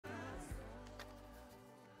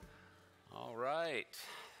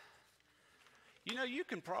know, you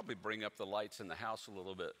can probably bring up the lights in the house a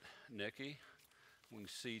little bit, Nikki. We can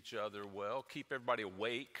see each other well. Keep everybody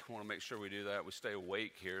awake. I want to make sure we do that. We stay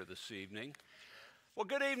awake here this evening. Well,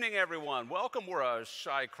 good evening, everyone. Welcome. We're a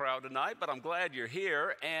shy crowd tonight, but I'm glad you're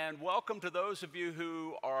here. And welcome to those of you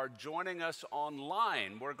who are joining us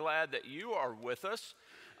online. We're glad that you are with us.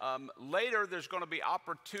 Later, there's going to be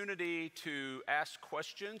opportunity to ask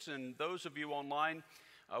questions. And those of you online,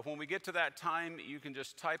 when we get to that time, you can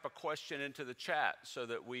just type a question into the chat so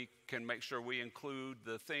that we can make sure we include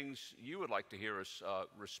the things you would like to hear us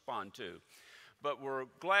respond to. But we're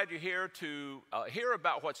glad you're here to hear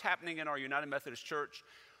about what's happening in our United Methodist Church,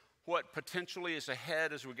 what potentially is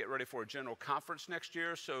ahead as we get ready for a general conference next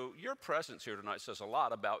year. So your presence here tonight says a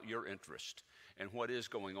lot about your interest and what is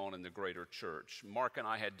going on in the greater church. Mark and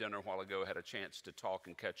I had dinner a while ago, had a chance to talk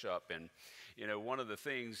and catch up. And, you know, one of the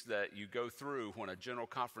things that you go through when a general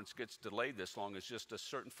conference gets delayed this long is just a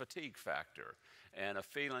certain fatigue factor and a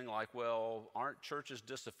feeling like, well, aren't churches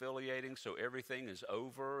disaffiliating, so everything is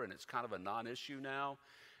over and it's kind of a non-issue now?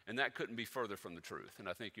 And that couldn't be further from the truth. And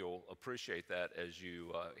I think you'll appreciate that as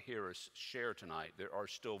you hear us share tonight. There are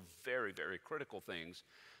still very, very critical things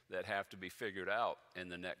that have to be figured out in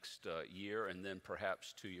the next year and then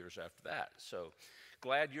perhaps 2 years after that. So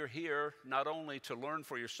glad you're here not only to learn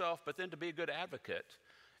for yourself, but then to be a good advocate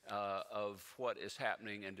of what is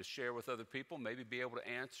happening and to share with other people, maybe be able to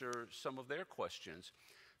answer some of their questions.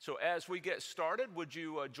 So as we get started, would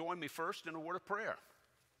you join me first in a word of prayer?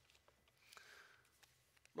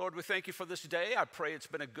 Lord, we thank you for this day. I pray it's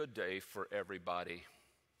been a good day for everybody.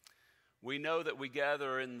 We know that we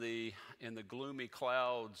gather in the gloomy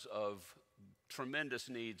clouds of tremendous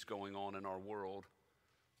needs going on in our world,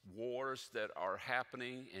 wars that are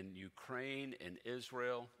happening in Ukraine and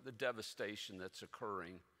Israel, the devastation that's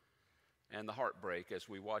occurring, and the heartbreak as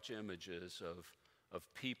we watch images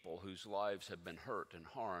of people whose lives have been hurt and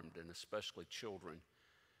harmed, and especially children.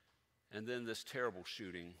 And then this terrible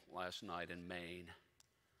shooting last night in Maine.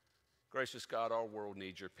 Gracious God, our world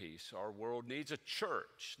needs your peace. Our world needs a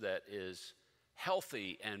church that is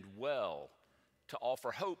healthy and well to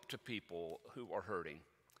offer hope to people who are hurting.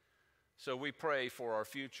 So we pray for our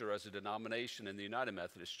future as a denomination in the United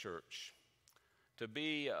Methodist Church, to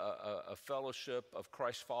be a fellowship of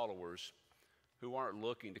Christ followers who aren't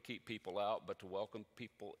looking to keep people out, but to welcome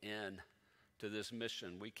people in to this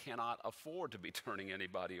mission. We cannot afford to be turning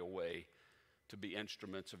anybody away to be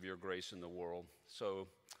instruments of your grace in the world. So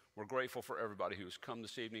we're grateful for everybody who's come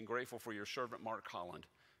this evening, grateful for your servant Mark Holland,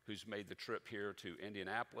 who's made the trip here to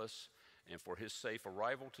Indianapolis, and for his safe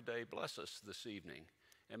arrival today. Bless us this evening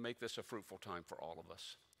and make this a fruitful time for all of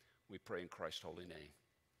us. We pray in Christ's holy name.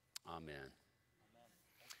 Amen.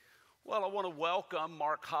 Well, I want to welcome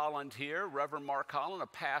Mark Holland here, Reverend Mark Holland, a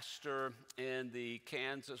pastor in the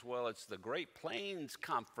Kansas, well, it's the Great Plains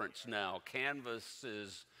Conference now. Canvas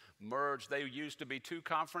is merged. They used to be two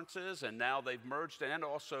conferences, and now they've merged and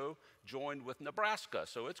also joined with Nebraska.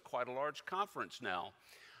 So it's quite a large conference now.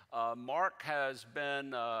 Mark has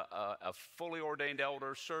been a fully ordained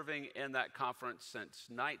elder serving in that conference since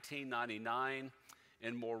 1999.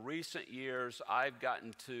 In more recent years, I've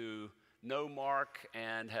gotten to know Mark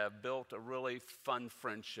and have built a really fun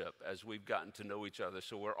friendship as we've gotten to know each other.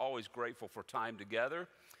 So we're always grateful for time together.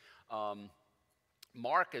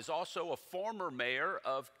 Mark is also a former mayor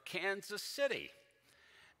of Kansas City.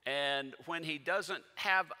 And when he doesn't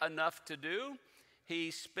have enough to do, he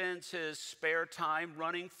spends his spare time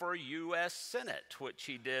running for U.S. Senate, which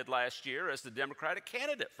he did last year as the Democratic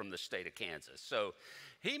candidate from the state of Kansas. So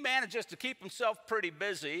he manages to keep himself pretty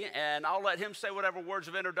busy, and I'll let him say whatever words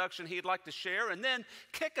of introduction he'd like to share, and then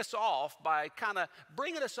kick us off by kind of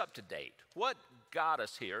bringing us up to date. What got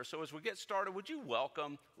us here? So as we get started, would you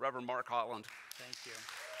welcome Reverend Mark Holland? Thank you.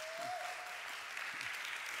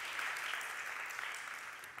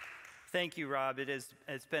 Thank you, Rob.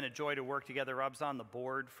 It's been a joy to work together. Rob's on the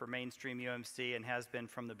board for Mainstream UMC and has been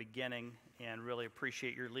from the beginning, and really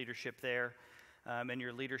appreciate your leadership there and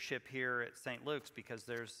your leadership here at St. Luke's, because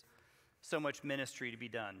there's so much ministry to be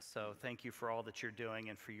done. So thank you for all that you're doing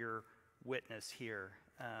and for your witness here.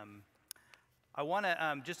 I want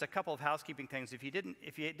to just a couple of housekeeping things. If you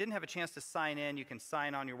didn't have a chance to sign in, you can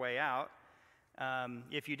sign on your way out.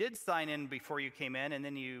 If you did sign in before you came in and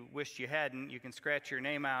then you wished you hadn't, you can scratch your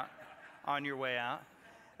name out on your way out.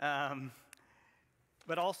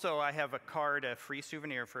 But also, I have a card, a free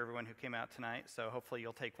souvenir for everyone who came out tonight. So hopefully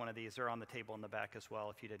you'll take one of these. They're on the table in the back as well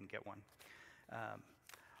if you didn't get one.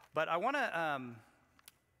 But I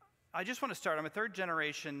just want to start. I'm a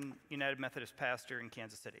third-generation United Methodist pastor in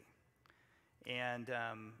Kansas City. And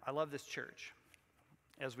I love this church,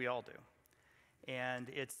 as we all do. And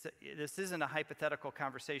this isn't a hypothetical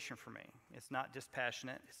conversation for me. It's not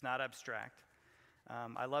dispassionate. It's not abstract.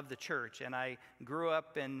 I love the church, and I grew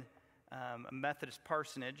up in a Methodist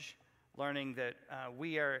parsonage, learning that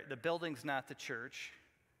the building's not the church,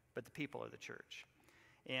 but the people are the church.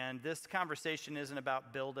 And this conversation isn't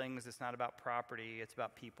about buildings. It's not about property. It's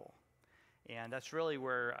about people. And that's really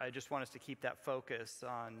where I just want us to keep that focus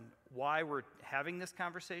on why we're having this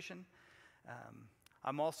conversation.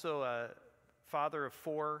 I'm also a father of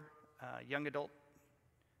 4 young adult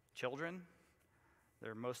children.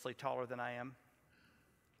 They're mostly taller than I am.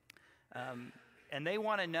 And they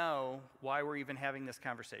want to know why we're even having this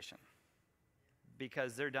conversation,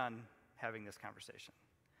 because they're done having this conversation.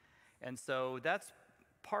 And so that's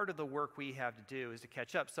part of the work we have to do, is to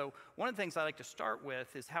catch up. So one of the things I like to start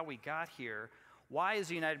with is how we got here. Why is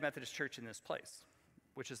the United Methodist Church in this place?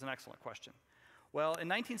 Which is an excellent question. Well, in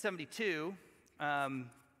 1972,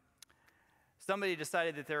 somebody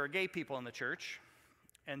decided that there are gay people in the church,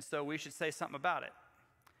 and so we should say something about it.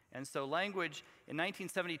 And so in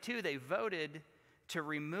 1972, they voted to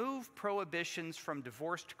remove prohibitions from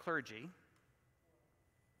divorced clergy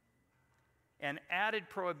and added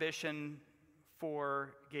prohibition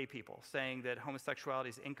for gay people, saying that homosexuality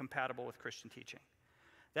is incompatible with Christian teaching.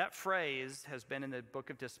 That phrase has been in the Book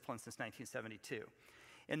of Discipline since 1972.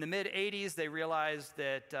 In the mid-'80s, they realized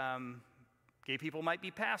that gay people might be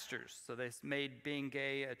pastors, so they made being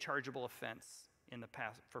gay a chargeable offense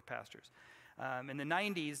for pastors. In the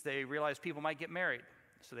 90s, they realized people might get married,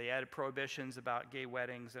 so they added prohibitions about gay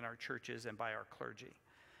weddings in our churches and by our clergy.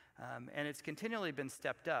 And it's continually been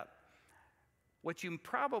stepped up. What you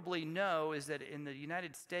probably know is that in the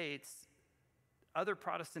United States, other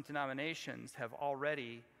Protestant denominations have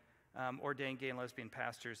already ordained gay and lesbian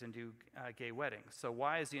pastors and do gay weddings. So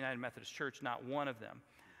why is the United Methodist Church not one of them?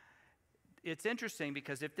 It's interesting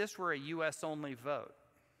because if this were a U.S.-only vote,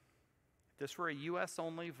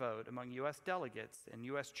 among U.S. delegates and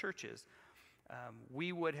U.S. churches,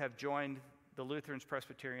 we would have joined the Lutherans,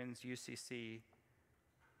 Presbyterians, UCC,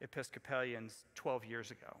 Episcopalians 12 years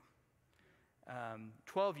ago.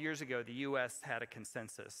 12 years ago, the U.S. had a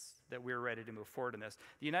consensus that we were ready to move forward in this.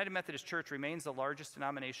 The United Methodist Church remains the largest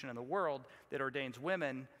denomination in the world that ordains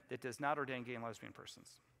women, that does not ordain gay and lesbian persons.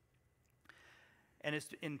 And it's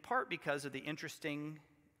in part because of the interesting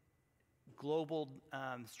global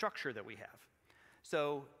structure that we have.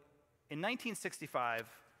 So in 1965,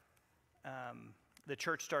 the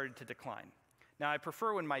church started to decline. Now, I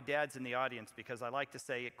prefer when my dad's in the audience because I like to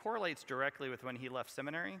say it correlates directly with when he left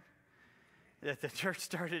seminary, that the church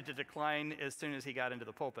started to decline as soon as he got into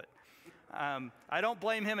the pulpit. I don't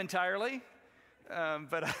blame him entirely,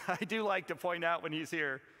 but I do like to point out when he's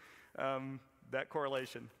here that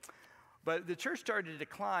correlation. But the church started to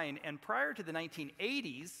decline, and prior to the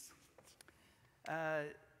 1980s,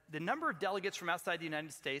 the number of delegates from outside the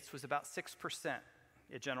United States was about 6%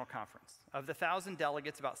 at General Conference. Of the 1,000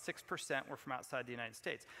 delegates, about 6% were from outside the United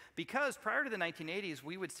States. Because prior to the 1980s,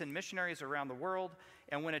 we would send missionaries around the world,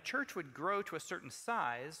 and when a church would grow to a certain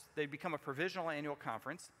size, they'd become a provisional annual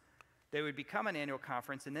conference, they would become an annual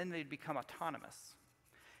conference, and then they'd become autonomous.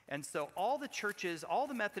 And so all the churches, all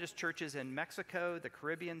the Methodist churches in Mexico, the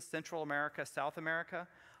Caribbean, Central America, South America,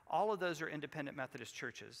 all of those are independent Methodist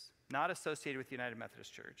churches, not associated with the United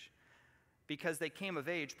Methodist Church, because they came of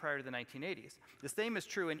age prior to the 1980s. The same is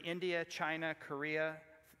true in India, China, Korea.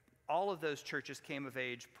 All of those churches came of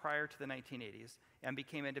age prior to the 1980s and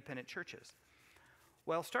became independent churches.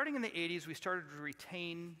 Well, starting in the 80s, we started to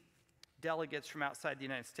retain delegates from outside the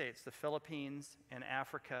United States, the Philippines and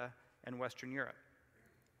Africa and Western Europe.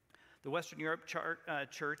 The Western Europe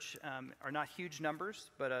church are not huge numbers,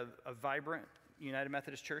 but a vibrant United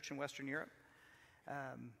Methodist Church in Western Europe.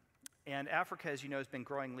 And Africa, as you know, has been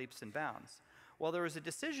growing leaps and bounds. Well, there was a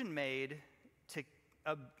decision made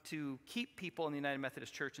to keep people in the United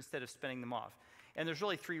Methodist Church instead of spinning them off. And there's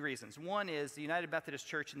really 3 reasons. One is the United Methodist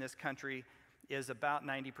Church in this country is about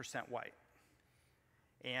 90% white.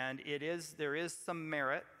 And there is some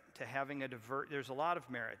merit to having there's a lot of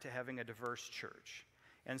merit to having a diverse church.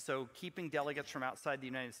 And so keeping delegates from outside the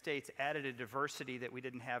United States added a diversity that we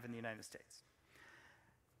didn't have in the United States.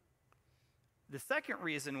 The second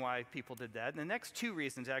reason why people did that, and the next 2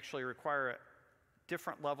 reasons actually require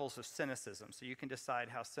different levels of cynicism, so you can decide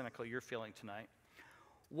how cynical you're feeling tonight.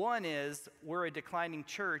 One is we're a declining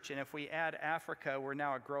church, and if we add Africa, we're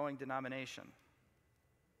now a growing denomination.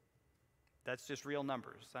 That's just real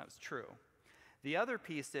numbers. That's true. The other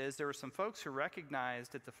piece is there were some folks who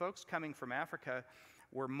recognized that the folks coming from Africa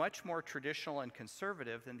were much more traditional and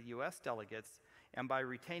conservative than the U.S. delegates, and by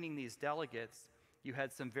retaining these delegates, you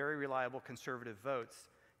had some very reliable conservative votes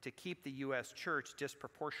to keep the U.S. church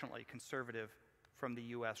disproportionately conservative from the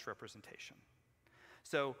U.S. representation.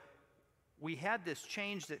 So we had this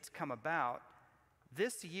change that's come about.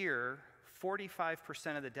 This year,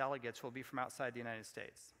 45% of the delegates will be from outside the United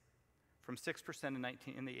States, from 6%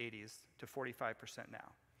 in the 80s to 45%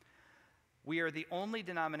 now. We are the only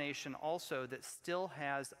denomination also that still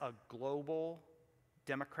has a global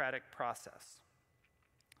democratic process.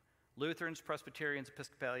 Lutherans, Presbyterians,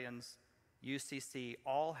 Episcopalians, UCC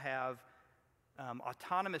all have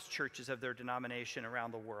autonomous churches of their denomination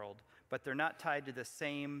around the world, but they're not tied to the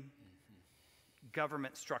same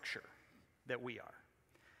government structure that we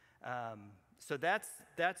are. So that's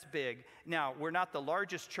big. Now, we're not the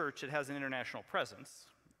largest church that has an international presence.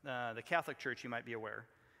 The Catholic Church, you might be aware,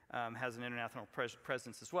 has an international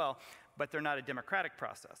presence as well, but they're not a democratic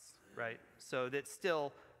process, right? So that's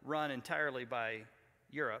still run entirely by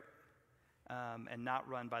Europe and not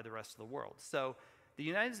run by the rest of the world. So the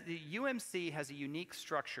UMC has a unique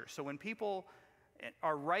structure. So when people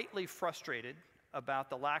are rightly frustrated about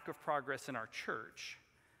the lack of progress in our church,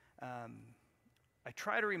 I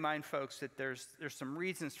try to remind folks that there's some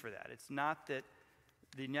reasons for that. It's not that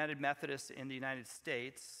the United Methodists in the United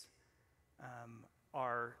States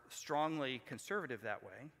are strongly conservative that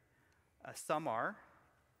way. Some are,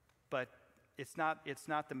 but it's not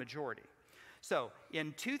the majority. So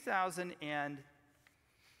in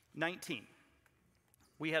 2019,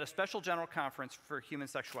 we had a special general conference for human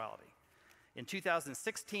sexuality. In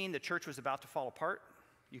 2016, the church was about to fall apart.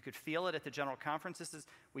 You could feel it at the general conference. This is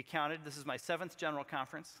my 7th general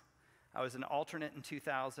conference. I was an alternate in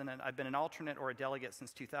 2000, and I've been an alternate or a delegate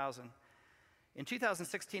since 2000. In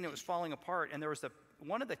 2016, it was falling apart, and there was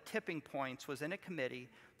one of the tipping points was in a committee.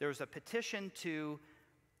 There was a petition to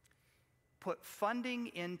put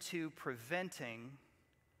funding into preventing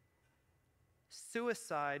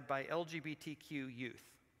suicide by LGBTQ youth,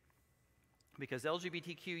 because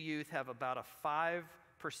LGBTQ youth have about a 5%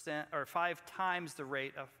 or 5 times the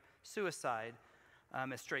rate of suicide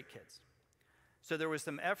as straight kids. So there was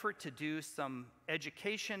some effort to do some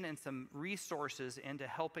education and some resources into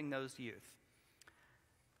helping those youth.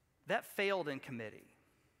 That failed in committee.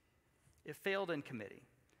 It failed in committee.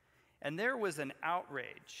 And there was an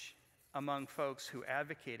outrage among folks who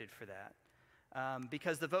advocated for that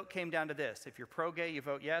because the vote came down to this. If you're pro-gay, you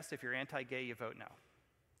vote yes. If you're anti-gay, you vote no.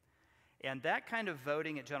 And that kind of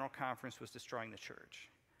voting at General Conference was destroying the church.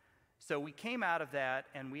 So we came out of that,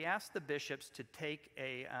 and we asked the bishops to take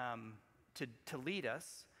to lead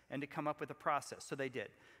us and to come up with a process. So they did.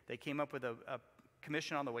 They came up with a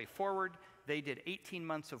commission on the way forward. They did 18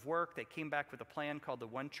 months of work. They came back with a plan called the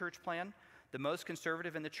One Church Plan. The most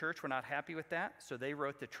conservative in the church were not happy with that, so they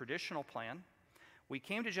wrote the traditional plan. We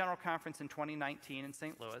came to General Conference in 2019 in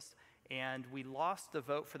St. Louis, and we lost the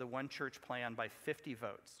vote for the One Church Plan by 50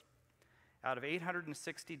 votes. Out of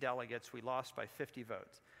 860 delegates, we lost by 50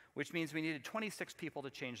 votes, which means we needed 26 people to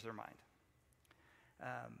change their mind.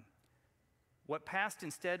 What passed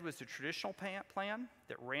instead was the traditional plan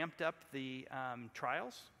that ramped up the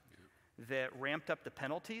trials, that ramped up the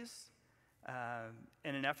penalties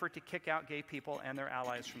in an effort to kick out gay people and their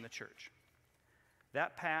allies from the church.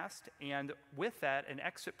 That passed, and with that, an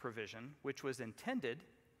exit provision, which was intended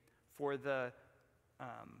for the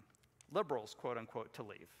liberals, quote unquote, to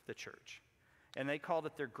leave the church. And they called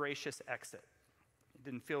it their gracious exit. It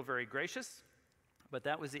didn't feel very gracious, but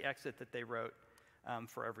that was the exit that they wrote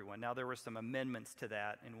for everyone. Now, there were some amendments to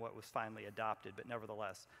that in what was finally adopted, but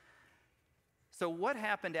nevertheless. So what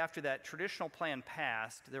happened after that traditional plan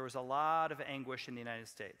passed? There was a lot of anguish in the United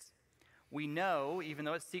States. We know, even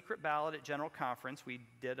though it's secret ballot at General Conference, we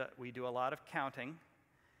do a lot of counting,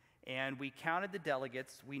 and we counted the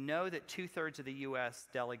delegates. We know that 2/3 of the U.S.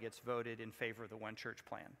 delegates voted in favor of the One Church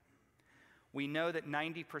Plan. We know that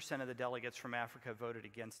 90% of the delegates from Africa voted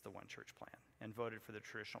against the One Church Plan and voted for the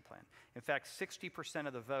traditional plan. In fact, 60%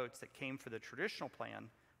 of the votes that came for the traditional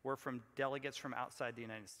plan were from delegates from outside the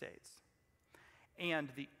United States.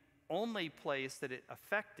 And the only place that it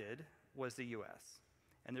affected was the U.S.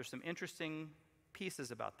 And there's some interesting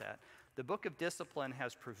pieces about that. The Book of Discipline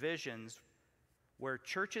has provisions where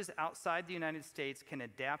churches outside the United States can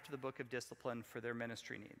adapt the Book of Discipline for their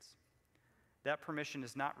ministry needs. That permission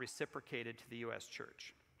is not reciprocated to the U.S.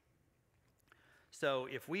 church. So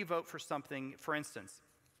if we vote for something, for instance,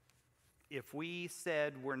 if we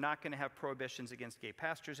said we're not going to have prohibitions against gay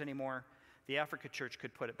pastors anymore, the Africa Church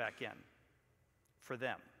could put it back in for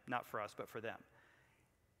them, not for us, but for them.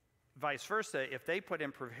 Vice versa, if they put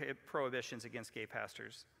in prohibitions against gay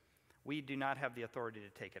pastors, we do not have the authority to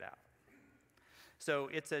take it out. So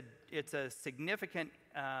it's a significant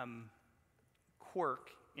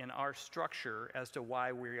quirk in our structure as to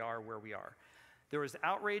why we are where we are. There was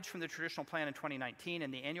outrage from the traditional plan in 2019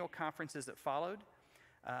 and the annual conferences that followed.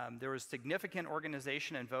 There was significant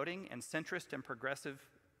organization and voting, and centrist and progressive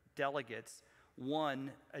delegates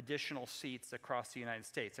won additional seats across the United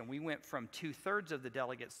States. And we went from 2/3 of the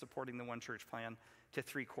delegates supporting the one church plan to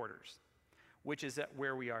 3/4, which is at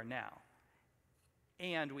where we are now.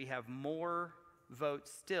 And we have more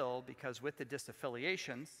votes still because with the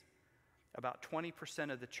disaffiliations, about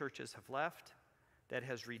 20% of the churches have left. That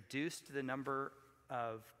has reduced the number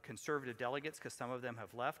of conservative delegates because some of them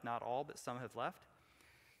have left, not all, but some have left.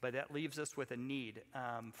 But that leaves us with a need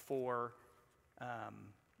for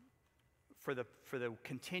the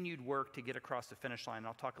continued work to get across the finish line. And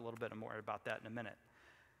I'll talk a little bit more about that in a minute.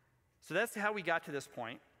 So that's how we got to this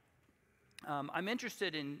point. I'm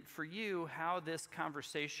interested in, for you, how this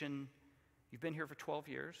conversation, you've been here for 12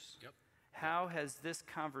 years. Yep. How has this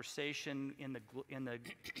conversation in the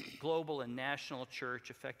global and national church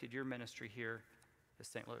affected your ministry here at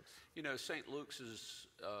St. Luke's? You know, St. Luke's is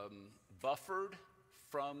buffered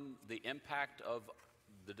from the impact of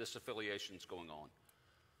the disaffiliations going on.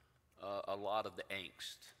 A lot of the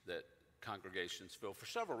angst that congregations feel for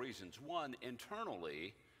several reasons. One,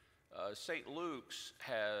 internally, St. Luke's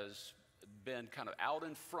has been kind of out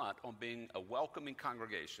in front on being a welcoming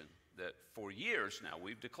congregation that for years now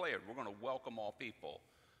we've declared we're going to welcome all people.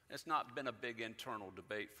 It's not been a big internal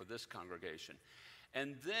debate for this congregation.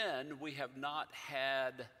 And then we have not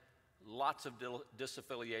had lots of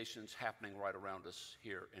disaffiliations happening right around us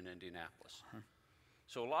here in Indianapolis.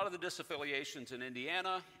 So a lot of the disaffiliations in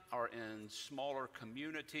Indiana are in smaller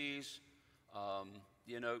communities.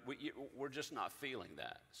 We're just not feeling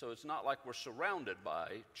that. So it's not like we're surrounded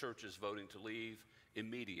by churches voting to leave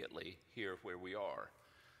immediately here where we are.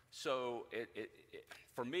 So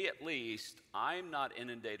for me at least, I'm not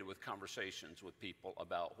inundated with conversations with people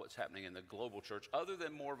about what's happening in the global church other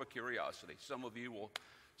than more of a curiosity. Some of you will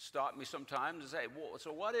stop me sometimes and say, well,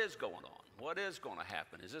 so what is going on? What is going to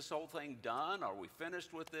happen? Is this whole thing done? Are we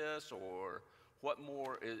finished with this? Or what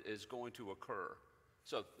more is going to occur?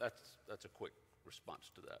 So that's a quick response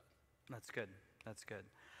to that. That's good. That's good.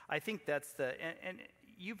 I think that's and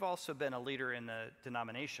you've also been a leader in the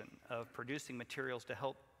denomination of producing materials to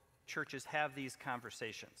help churches have these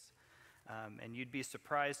conversations. And you'd be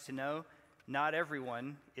surprised to know not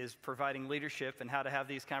everyone is providing leadership in how to have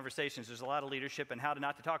these conversations. There's a lot of leadership in how to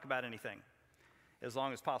not to talk about anything as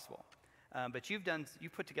long as possible. But you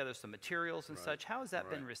put together some materials and such. How has that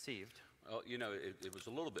been received? Well, it was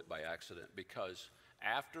a little bit by accident because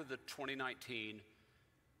after the 2019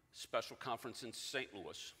 special conference in St.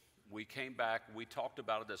 Louis, we came back, we talked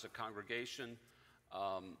about it as a congregation.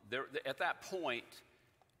 At that point,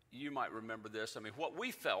 you might remember this. I mean, what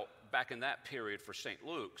we felt back in that period for St.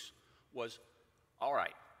 Luke's was, all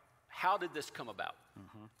right, how did this come about?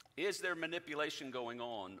 Mm-hmm. Is there manipulation going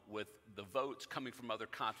on with the votes coming from other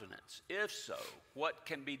continents? If so, what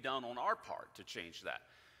can be done on our part to change that?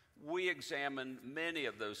 We examined many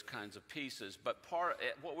of those kinds of pieces, but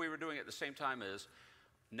what we were doing at the same time is,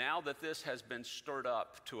 now that this has been stirred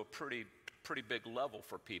up to a pretty big level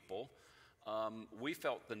for people, we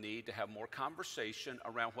felt the need to have more conversation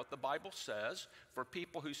around what the Bible says for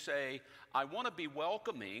people who say, I want to be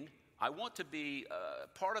welcoming, I want to be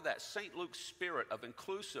part of that St. Luke's spirit of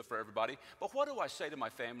inclusive for everybody, but what do I say to my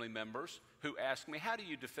family members who ask me, how do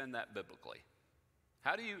you defend that biblically?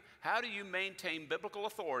 How do you maintain biblical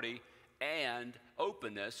authority and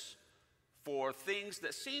openness for things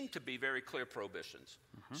that seem to be very clear prohibitions?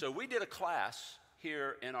 Mm-hmm. So we did a class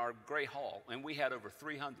here in our Gray Hall, and we had over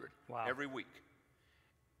 300 every week.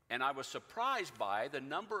 And I was surprised by the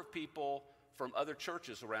number of people from other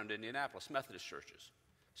churches around Indianapolis, Methodist churches.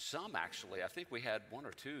 Some actually, I think we had one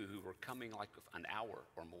or two who were coming like an hour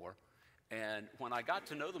or more. And when I got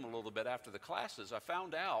to know them a little bit after the classes, I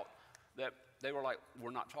found out that they were like,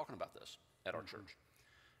 we're not talking about this at our church.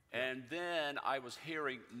 And then I was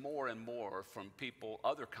hearing more and more from people,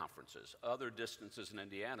 other conferences, other distances in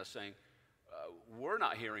Indiana saying, we're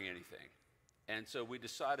not hearing anything. And so we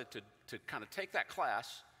decided to kind of take that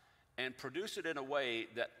class and produce it in a way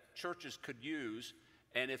that churches could use.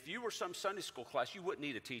 And if you were some Sunday school class, you wouldn't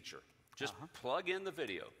need a teacher. Just plug in the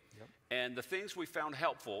video. Yep. And the things we found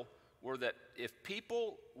helpful were that if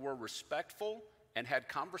people were respectful and had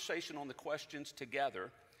conversation on the questions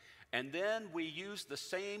together, and then we used the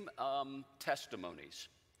same testimonies,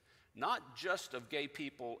 not just of gay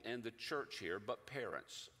people in the church here, but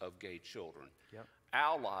parents of gay children,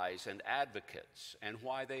 allies and advocates, and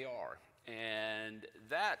why they are. And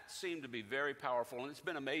that seemed to be very powerful, and it's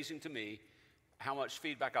been amazing to me how much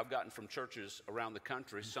feedback I've gotten from churches around the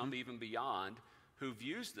country, some even beyond, who've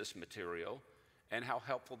used this material and how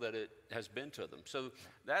helpful that it has been to them. So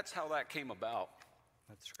that's how that came about.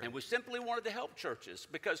 That's great. And we simply wanted to help churches,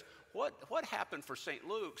 because what happened for St.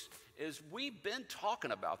 Luke's is we've been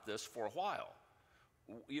talking about this for a while.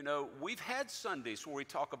 You know, we've had Sundays where we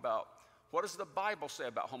talk about, what does the Bible say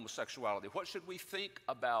about homosexuality? What should we think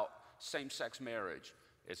about same-sex marriage?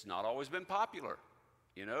 It's not always been popular.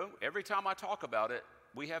 You know, every time I talk about it,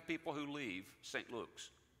 we have people who leave St. Luke's.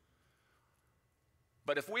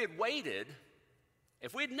 But if we had waited,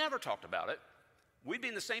 if we had never talked about it, we'd be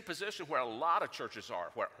in the same position where a lot of churches are,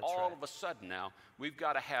 where That's all right. of a sudden now we've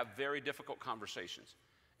got to have very difficult conversations.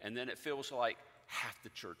 And then it feels like half the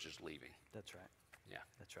church is leaving. That's right. Yeah.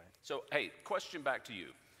 That's right. So, hey, question back to you.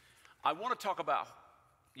 I want to talk about,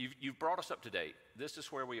 you've brought us up to date. This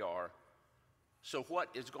is where we are. So what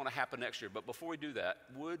is going to happen next year? But before we do that,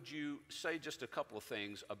 would you say just a couple of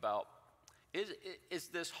things about, is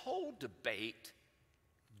this whole debate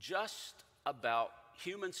just about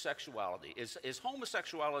human sexuality? Is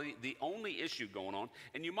homosexuality the only issue going on?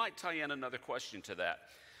 And you might tie in another question to that.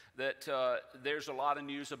 There's a lot of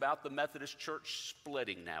news about the Methodist Church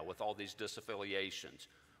splitting now with all these disaffiliations.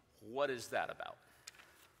 What is that about?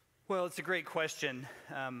 Well, it's a great question.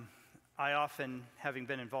 I often, having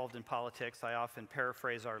been involved in politics, I often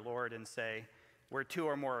paraphrase our Lord and say, where two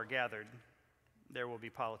or more are gathered, there will be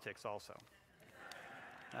politics also.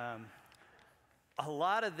 A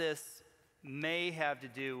lot of this may have to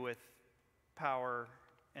do with power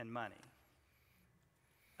and money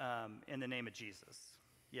in the name of Jesus,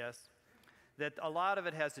 yes? That a lot of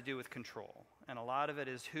it has to do with control, and a lot of it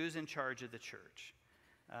is who's in charge of the church.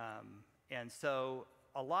 And so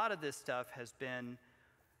a lot of this stuff has been,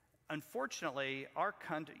 unfortunately, our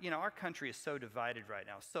country is so divided right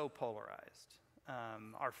now, so polarized.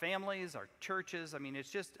 Our families, our churches, I mean, it's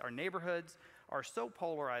just our neighborhoods are so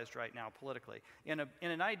polarized right now politically. In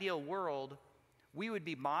an ideal world, we would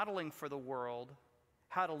be modeling for the world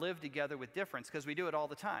how to live together with difference, because we do it all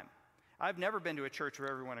the time. I've never been to a church where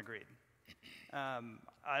everyone agreed.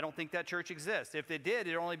 I don't think that church exists. If it did,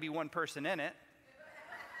 it'd only be one person in it.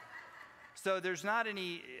 So there's not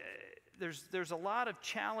any, there's a lot of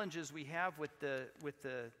challenges we have with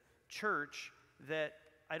the church that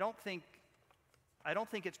I don't think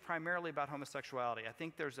it's primarily about homosexuality. I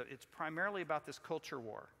think it's primarily about this culture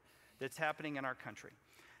war that's happening in our country.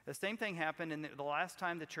 The same thing happened in the last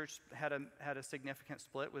time the church had a significant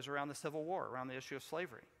split was around the Civil War, around the issue of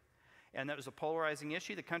slavery. And that was a polarizing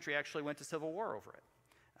issue. The country actually went to civil war over it.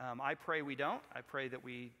 I pray we don't. I pray that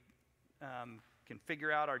we can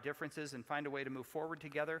figure out our differences and find a way to move forward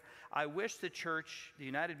together. I wish the church, the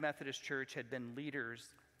United Methodist Church, had been leaders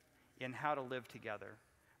in how to live together.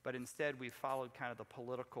 But instead, we followed kind of the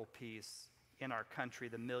political piece in our country,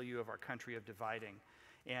 the milieu of our country of dividing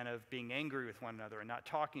and of being angry with one another and not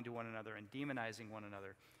talking to one another and demonizing one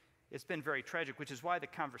another. It's been very tragic, which is why the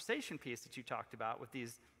conversation piece that you talked about with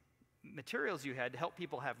these materials you had to help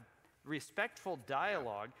people have respectful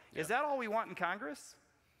dialogue. Yeah. Is that all we want in Congress?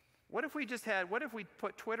 What if we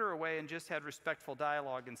put Twitter away and just had respectful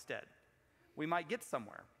dialogue instead? We might get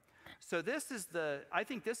somewhere. So I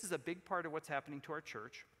think this is a big part of what's happening to our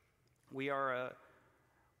church. We are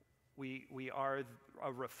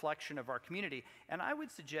a reflection of our community. And I would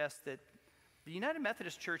suggest that the United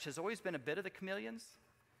Methodist Church has always been a bit of the chameleons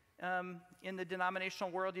in the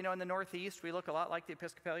denominational world. You know, in the Northeast, we look a lot like the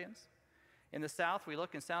Episcopalians. In the South, we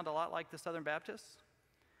look and sound a lot like the Southern Baptists.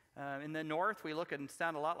 In the North, we look and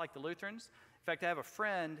sound a lot like the Lutherans. In fact, I have a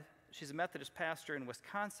friend, she's a Methodist pastor in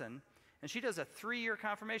Wisconsin, and she does a 3-year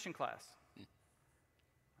confirmation class.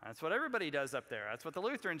 That's what everybody does up there. That's what the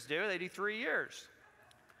Lutherans do. They do 3 years.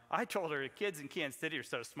 I told her, the kids in Kansas City are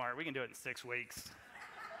so smart, we can do it in 6 weeks.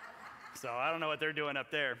 So I don't know what they're doing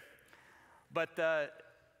up there. But the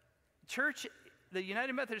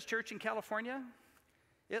United Methodist Church in California,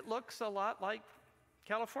 it looks a lot like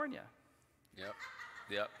California. Yep.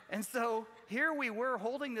 And so here we were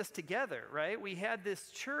holding this together, right? We had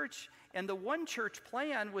this church, and the one church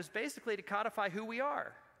plan was basically to codify who we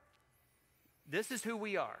are. This is who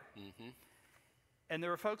we are. Mm-hmm. And there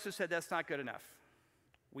were folks who said that's not good enough.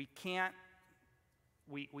 We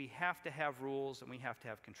have to have rules and we have to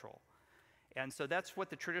have control. And so that's what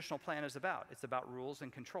the traditional plan is about. It's about rules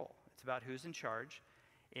and control. It's about who's in charge.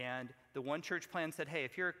 And the one church plan said, hey,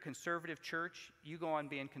 if you're a conservative church, you go on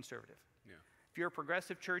being conservative. Yeah. If you're a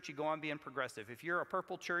progressive church, you go on being progressive. If you're a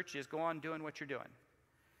purple church, you just go on doing what you're doing.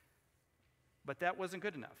 But that wasn't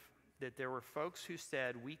good enough. That there were folks who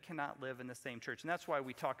said we cannot live in the same church. And that's why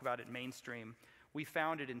we talk about it mainstream. We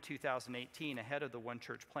founded in 2018, ahead of the one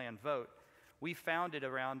church plan vote. We founded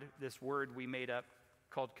around this word we made up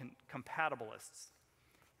called compatibilists.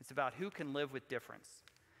 It's about who can live with difference.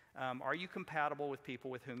 Are you compatible with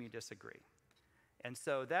people with whom you disagree? And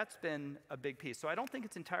so that's been a big piece. So I don't think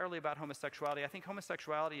it's entirely about homosexuality. I think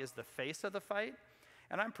homosexuality is the face of the fight.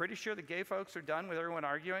 And I'm pretty sure the gay folks are done with everyone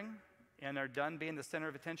arguing and are done being the center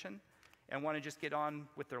of attention and want to just get on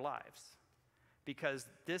with their lives. Because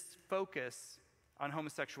this focus on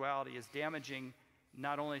homosexuality is damaging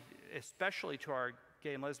not only, especially to our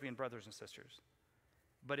gay and lesbian brothers and sisters,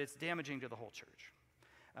 but it's damaging to the whole church.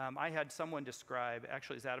 I had someone describe,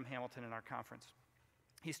 actually it's Adam Hamilton in our conference.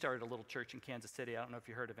 He started a little church in Kansas City. I don't know if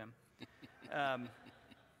you heard of him.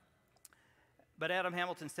 But Adam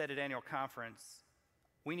Hamilton said at annual conference,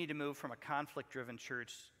 we need to move from a conflict-driven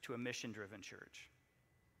church to a mission-driven church.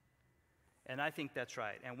 And I think that's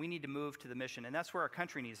right. And we need to move to the mission. And that's where our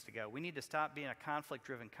country needs to go. We need to stop being a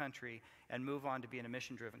conflict-driven country and move on to being a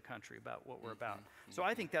mission-driven country about what we're about. So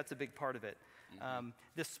I think that's a big part of it.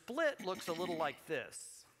 The split looks a little like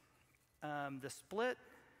this. The split,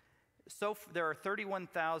 there are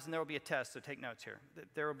 31,000, there will be a test, so take notes here.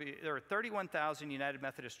 There are 31,000 United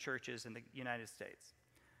Methodist churches in the United States.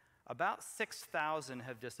 About 6,000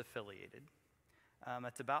 have disaffiliated.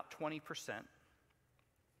 That's about 20%.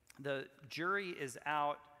 The jury is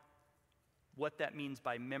out what that means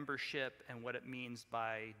by membership and what it means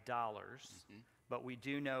by dollars. But we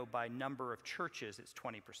do know by number of churches it's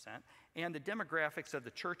 20%. And the demographics of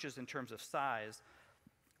the churches in terms of size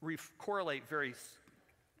correlate very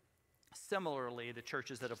similarly, the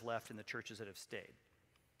churches that have left and the churches that have stayed.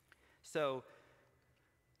 So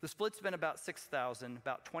the split's been about 6,000,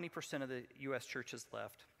 about 20% of the U.S. churches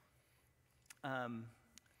left.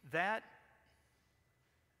 That,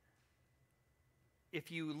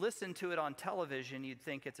 if you listen to it on television, you'd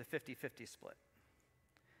think it's a 50-50 split,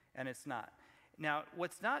 and it's not. Now,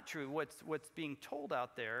 what's not true, what's being told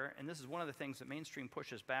out there, and this is one of the things that mainstream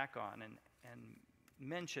pushes back on and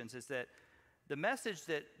mentions, is that the message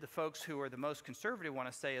that the folks who are the most conservative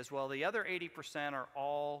want to say is, well, the other 80% are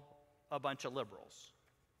all a bunch of liberals.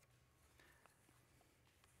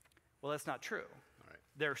 Well, that's not true. Right.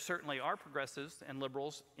 There certainly are progressives and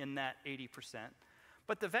liberals in that 80%,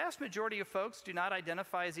 but the vast majority of folks do not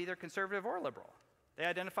identify as either conservative or liberal. They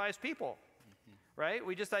identify as people, right?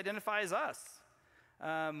 We just identify as us,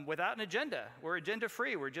 without an agenda. We're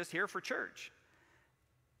agenda-free. We're just here for church.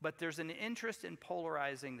 But there's an interest in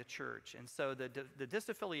polarizing the church, and so the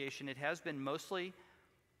disaffiliation, it has been mostly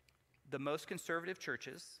the most conservative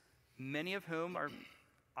churches, many of whom are,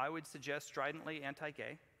 I would suggest, stridently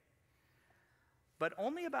anti-gay. But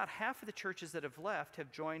only about half of the churches that have left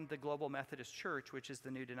have joined the Global Methodist Church, which is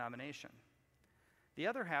the new denomination. The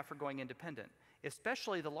other half are going independent,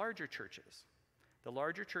 especially the larger churches. The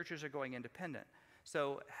larger churches are going independent.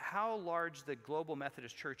 So how large the Global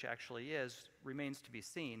Methodist Church actually is remains to be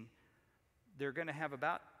seen. They're going to have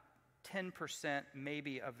about 10%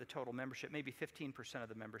 maybe of the total membership, maybe 15% of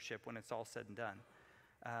the membership when it's all said and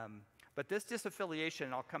done. But this disaffiliation,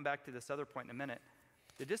 and I'll come back to this other point in a minute,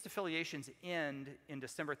 the disaffiliations end in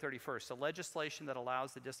December 31st. The legislation that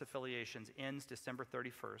allows the disaffiliations ends December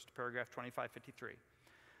 31st, paragraph 2553.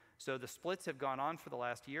 So the splits have gone on for the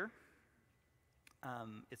last year.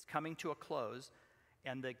 It's coming to a close,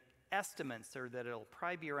 and the estimates are that it'll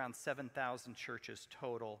probably be around 7,000 churches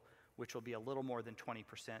total, which will be a little more than 20%,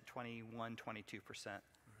 21, 22%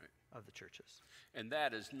 of the churches. And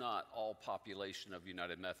that is not all population of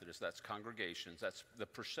United Methodist. That's congregations. That's the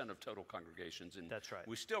percent of total congregations. And that's right.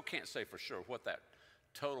 We still can't say for sure what that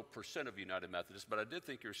total percent of United Methodist, but I did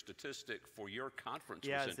think your statistic for your conference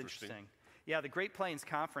was it's interesting. Yeah, the Great Plains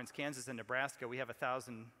Conference, Kansas and Nebraska, we have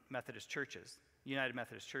 1,000 Methodist churches, United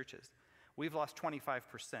Methodist churches. We've lost 25%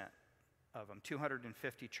 of them.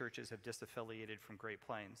 250 churches have disaffiliated from Great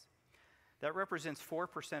Plains. That represents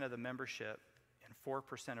 4% of the membership and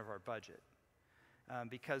 4% of our budget.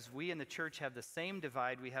 Because we in the church have the same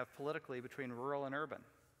divide we have politically between rural and urban.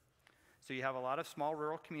 So you have a lot of small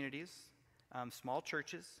rural communities, small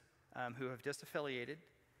churches who have disaffiliated,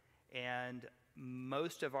 and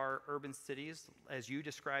most of our urban cities, as you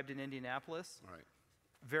described in Indianapolis,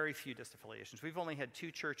 very few disaffiliations. We've only had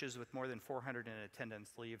 2 churches with more than 400 in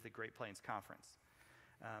attendance leave the Great Plains Conference.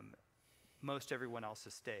 Most everyone else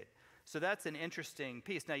has stayed. So that's an interesting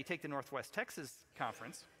piece. Now you take the Northwest Texas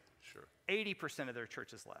Conference, 80% of their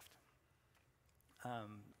churches left.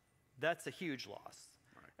 That's a huge loss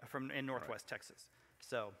in Northwest Texas.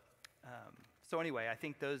 So anyway, I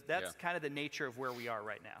think that's kind of the nature of where we are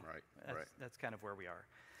right now. That's kind of where we are.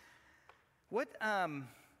 What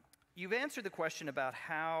you've answered the question about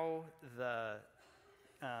how the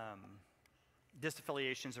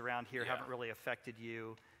disaffiliations around here haven't really affected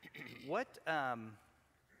you.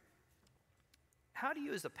 how do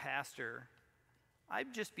you as a pastor,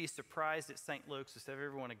 I'd just be surprised at St. Luke's if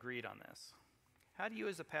everyone agreed on this. How do you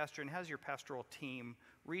as a pastor, and how does your pastoral team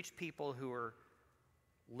reach people who are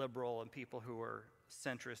liberal and people who are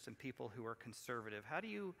centrist and people who are conservative? How do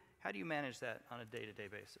you manage that on a day-to-day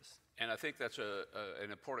basis? And I think that's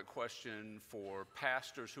an important question for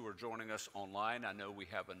pastors who are joining us online. I know we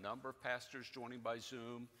have a number of pastors joining by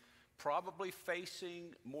Zoom, probably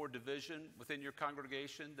facing more division within your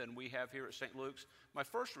congregation than we have here at St. Luke's. My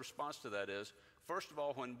first response to that is, first of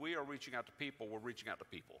all, when we are reaching out to people, we're reaching out to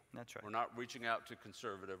people. That's right. We're not reaching out to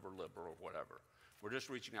conservative or liberal or whatever. We're just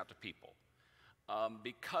reaching out to people.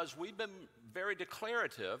 Because we've been very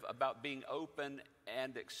declarative about being open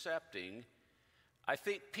and accepting. I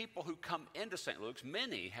think people who come into St. Luke's,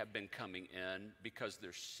 many have been coming in because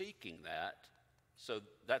they're seeking that. So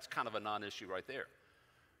that's kind of a non-issue right there.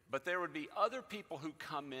 But there would be other people who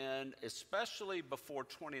come in, especially before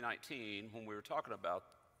 2019, when we were talking about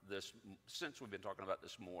this, since we've been talking about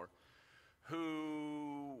this more,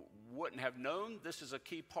 who wouldn't have known this is a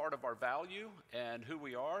key part of our value and who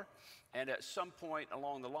we are, and at some point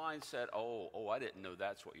along the line said, oh, I didn't know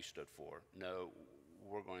that's what you stood for. No,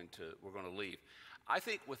 we're going to leave. I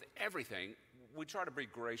think with everything, we try to be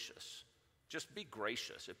gracious. Just be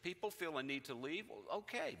gracious. If people feel a need to leave, well,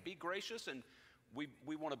 okay, be gracious, and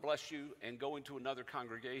we want to bless you and go into another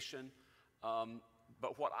congregation.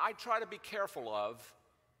 But what I try to be careful of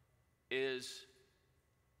is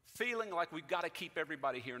feeling like we've got to keep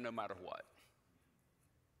everybody here no matter what.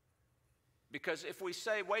 Because if we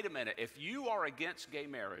say, wait a minute, if you are against gay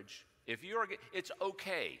marriage, it's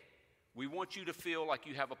okay. We want you to feel like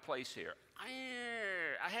you have a place here.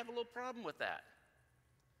 I have a little problem with that.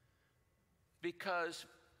 Because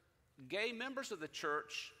gay members of the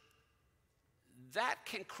church, that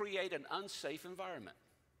can create an unsafe environment.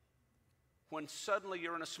 When suddenly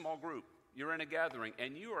you're in a small group, you're in a gathering,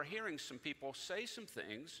 and you are hearing some people say some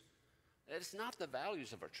things, it's not the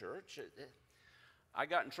values of our church. I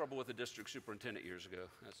got in trouble with the district superintendent years ago.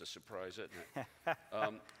 That's a surprise, isn't it?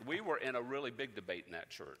 We were in a really big debate in that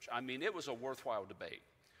church. I mean, it was a worthwhile debate.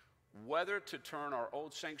 Whether to turn our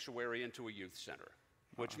old sanctuary into a youth center,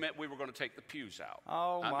 which meant we were going to take the pews out.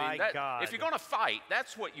 Oh, my God. If you're going to fight,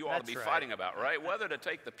 that's what you ought to be fighting about, right? Whether to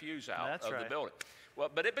take the pews out of the building. Well,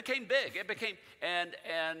 but it became big. And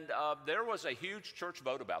there was a huge church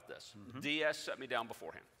vote about this. Mm-hmm. DS set me down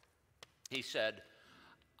beforehand. He said,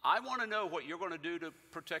 I want to know what you're going to do to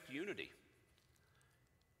protect unity.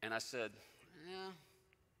 And I said, yeah,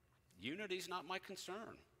 unity's not my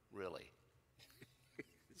concern, really.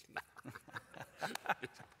 It's not.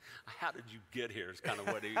 How did you get here is kind of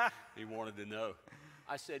what he wanted to know.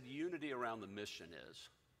 I said, unity around the mission is.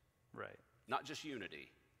 Right. Not just unity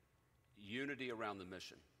around the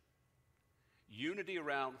mission. Unity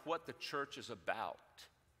around what the church is about,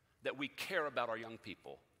 that we care about our young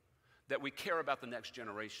people, that we care about the next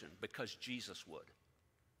generation because Jesus would.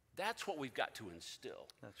 That's what we've got to instill.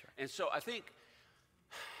 That's right. And so I think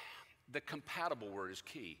the compatible word is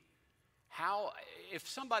key. If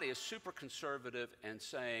somebody is super conservative and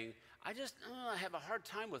saying, I have a hard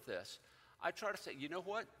time with this, I try to say, you know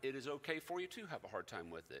what? It is okay for you to have a hard time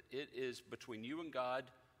with it. It is between you and God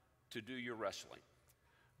to do your wrestling.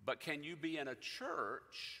 But can you be in a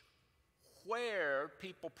church where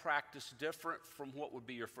people practice different from what would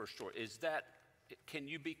be your first choice? Can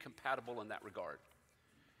you be compatible in that regard?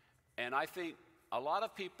 And I think a lot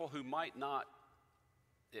of people who might not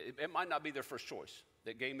be their first choice,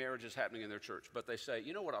 that gay marriage is happening in their church, but they say,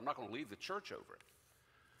 you know what, I'm not going to leave the church over it.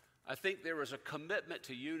 I think there is a commitment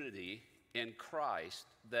to unity in Christ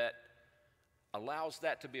that allows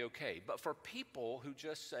that to be okay. But for people who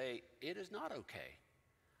just say, it is not okay,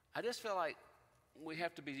 I just feel like we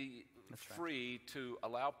have to be free to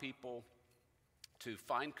allow people to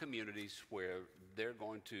find communities where they're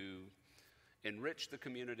going to enrich the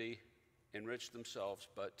community, enrich themselves.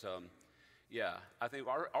 But I think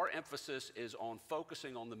our emphasis is on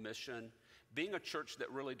focusing on the mission, being a church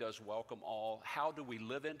that really does welcome all. How do we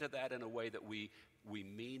live into that in a way that we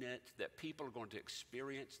mean it, that people are going to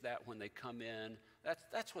experience that when they come in?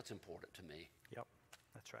 That's what's important to me. Yep,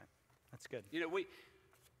 that's right. That's good. You know,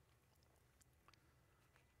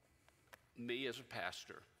 me as a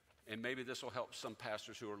pastor, and maybe this will help some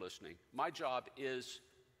pastors who are listening, my job is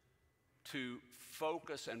to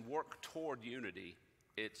focus and work toward unity.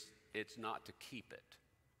 It's not to keep it.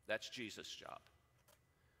 That's Jesus' job.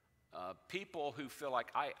 People who feel like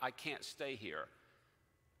I can't stay here,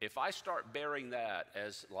 if I start bearing that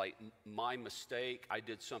as like my mistake, I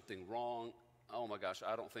did something wrong, oh my gosh,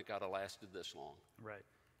 I don't think I'd have lasted this long. Right.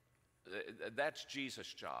 That's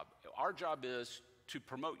Jesus' job. Our job is to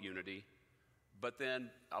promote unity, but then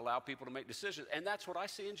allow people to make decisions. And that's what I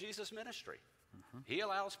see in Jesus' ministry. He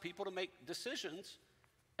allows people to make decisions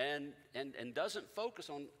and doesn't focus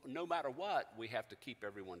on, no matter what, we have to keep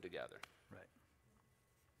everyone together. Right.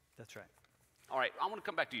 That's right. All right, I want to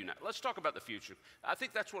come back to you now. Let's talk about the future. I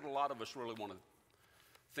think that's what a lot of us really want to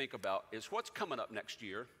think about, is what's coming up next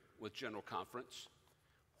year with General Conference,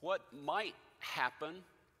 what might happen,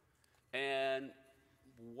 and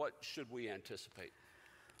what should we anticipate?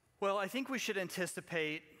 Well, I think we should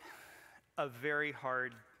anticipate a very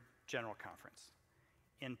hard General Conference,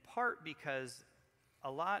 in part because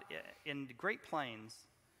a lot in Great Plains,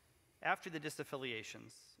 after the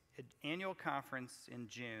disaffiliations, an annual conference in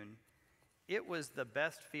June, it was the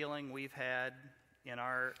best feeling we've had in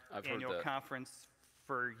our annual conference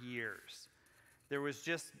for years. There was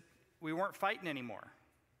just, we weren't fighting anymore.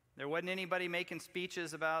 There wasn't anybody making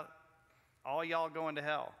speeches about all y'all going to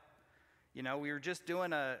hell. You know, we were just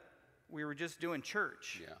doing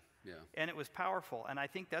church. Yeah. And it was powerful. And I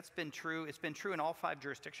think that's been true. It's been true in all 5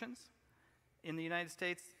 jurisdictions in the United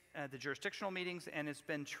States, the jurisdictional meetings, and it's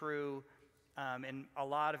been true in a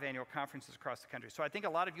lot of annual conferences across the country. So I think a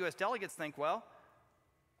lot of U.S. delegates think, well,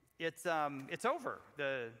 it's over.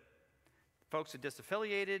 The folks are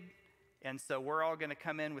disaffiliated, and so we're all going to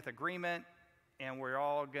come in with agreement, and we're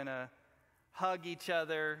all going to hug each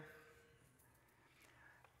other.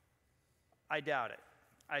 I doubt it.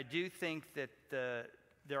 I do think that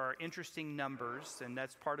there are interesting numbers, and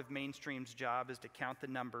that's part of Mainstream's job, is to count the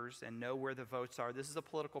numbers and know where the votes are. This is a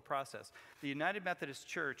political process. The United Methodist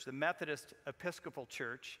Church, the Methodist Episcopal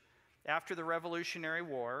Church, after the Revolutionary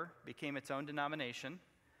War, became its own denomination.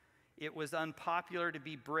 It was unpopular to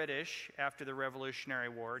be British after the Revolutionary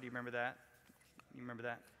War. Do you remember that? You remember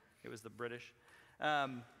that? It was the British.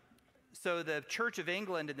 So the Church of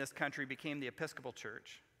England in this country became the Episcopal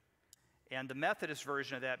Church. And the Methodist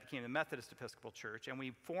version of that became the Methodist Episcopal Church. And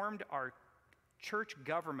we formed our church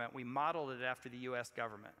government. We modeled it after the U.S.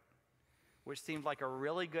 government, which seemed like a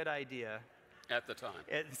really good idea. At the time.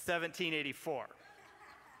 In 1784.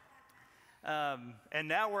 And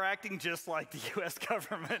now we're acting just like the U.S.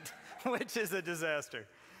 government, which is a disaster.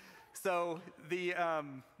 So the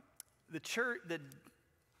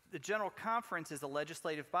General Conference is a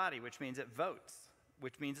legislative body, which means it votes,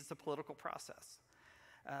 which means it's a political process.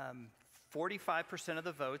 45% of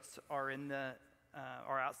the votes are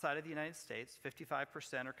outside of the United States.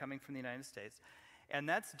 55% are coming from the United States. And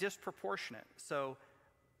that's disproportionate. So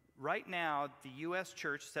right now, the U.S.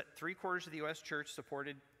 church, 3/4 of the U.S. church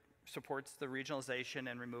supports the regionalization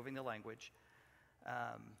and removing the language.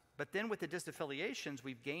 But then with the disaffiliations,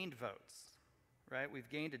 we've gained votes, right? We've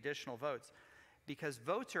gained additional votes because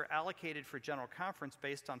votes are allocated for General Conference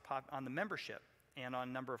based on the membership and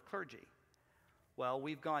on number of clergy. Well,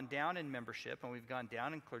 we've gone down in membership and we've gone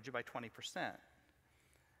down in clergy by 20%.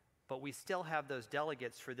 But we still have those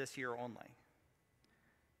delegates for this year only.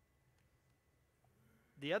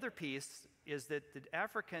 The other piece is that the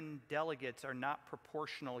African delegates are not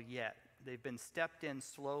proportional yet. They've been stepped in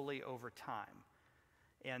slowly over time.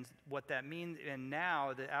 And what that means, and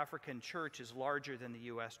now the African church is larger than the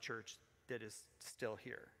U.S. church that is still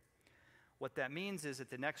here. What that means is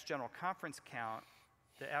at the next General Conference count,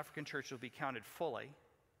 the African church will be counted fully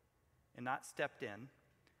and not stepped in.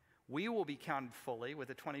 We will be counted fully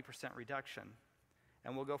with a 20% reduction,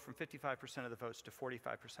 and we'll go from 55% of the votes to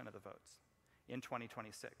 45% of the votes in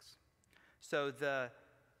 2026. So the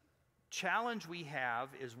challenge we have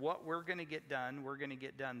is what we're going to get done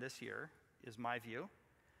this year, is my view.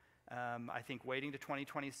 I think waiting to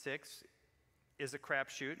 2026 is a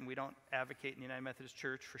crapshoot, and we don't advocate in the United Methodist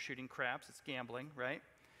Church for shooting craps. It's gambling, right?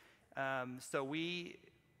 So we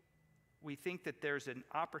think that there's an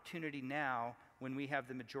opportunity now when we have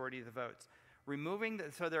the majority of the votes.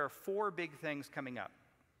 So there are 4 big things coming up.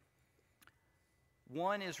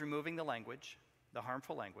 One is removing the language, the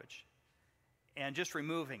harmful language, and just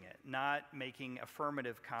removing it, not making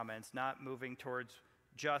affirmative comments, not moving towards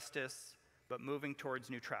justice, but moving towards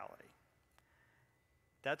neutrality.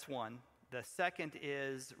 That's one. The second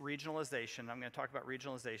is regionalization. I'm going to talk about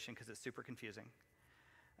regionalization because it's super confusing.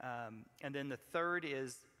 And then the third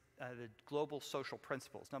is the global social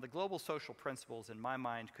principles. Now, the global social principles, in my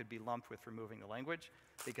mind, could be lumped with removing the language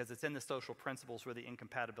because it's in the social principles where the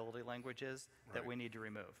incompatibility language is that we need to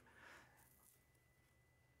remove.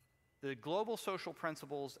 The global social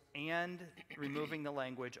principles and removing the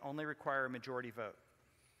language only require a majority vote.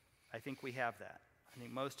 I think we have that. I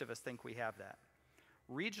think most of us think we have that.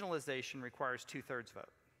 Regionalization requires 2/3 vote.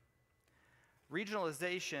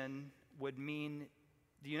 Regionalization would mean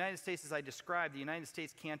the United States, as I described, the United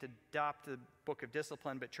States can't adopt the Book of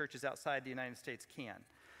Discipline, but churches outside the United States can.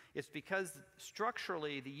 It's because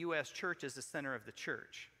structurally the U.S. church is the center of the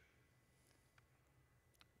church,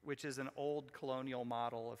 which is an old colonial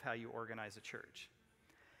model of how you organize a church.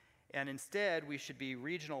 And instead, we should be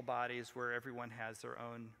regional bodies where everyone has their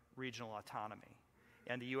own regional autonomy.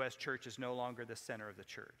 And the U.S. church is no longer the center of the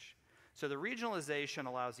church. So the regionalization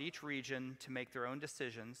allows each region to make their own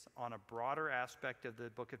decisions on a broader aspect of the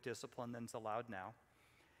Book of Discipline than's allowed now.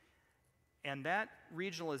 And that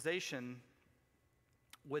regionalization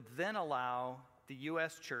would then allow the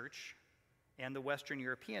U.S. church and the Western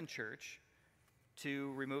European church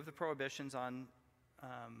to remove the prohibitions on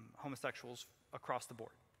homosexuals across the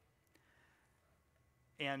board.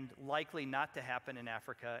 And likely not to happen in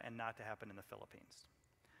Africa and not to happen in the Philippines.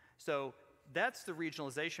 So that's the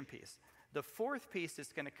regionalization piece. The fourth piece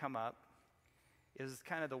that's going to come up is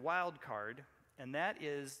kind of the wild card, and that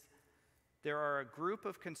is there are a group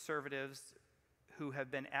of conservatives who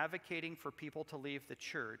have been advocating for people to leave the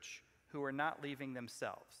church who are not leaving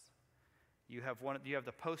themselves. You have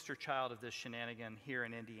the poster child of this shenanigan here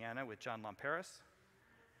in Indiana with John Lamperis,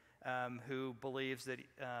 who believes that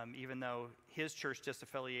even though his church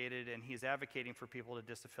disaffiliated and he's advocating for people to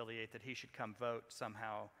disaffiliate, that he should come vote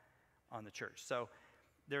somehow on the church. So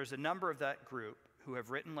there's a number of that group who have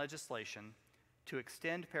written legislation to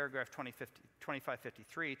extend paragraph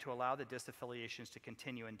 2553 to allow the disaffiliations to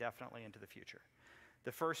continue indefinitely into the future.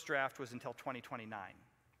 The first draft was until 2029.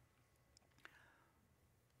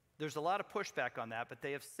 There's a lot of pushback on that, but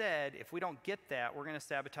they have said if we don't get that, we're going to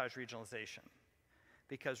sabotage regionalization.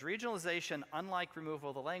 Because regionalization, unlike removal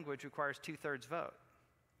of the language, requires 2/3 vote.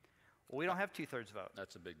 Well, we don't have 2/3 vote.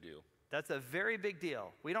 That's a big deal. That's a very big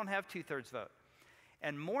deal. We don't have 2/3 vote.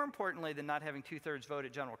 And more importantly than not having 2/3 vote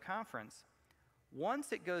at General Conference,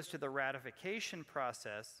 once it goes to the ratification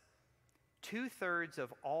process, 2/3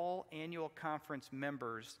 of all annual conference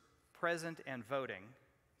members present and voting,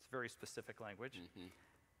 it's very specific language,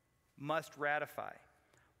 must ratify.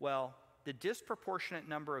 Well, the disproportionate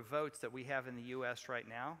number of votes that we have in the U.S. right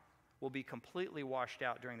now will be completely washed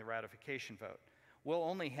out during the ratification vote. We'll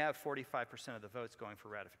only have 45% of the votes going for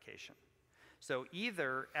ratification. So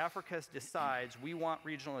either Africa decides we want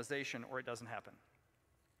regionalization or it doesn't happen.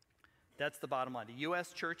 That's the bottom line. The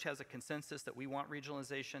U.S. church has a consensus that we want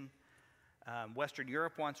regionalization. Western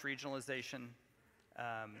Europe wants regionalization.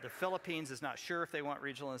 The Philippines is not sure if they want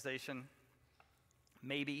regionalization.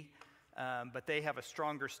 Maybe. But they have a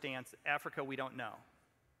stronger stance. Africa, we don't know.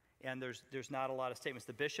 And there's not a lot of statements.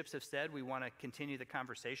 The bishops have said we want to continue the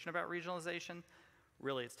conversation about regionalization.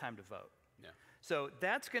 Really, it's time to vote. Yeah. So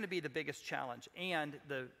that's going to be the biggest challenge. And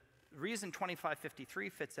the reason 2553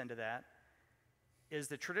 fits into that is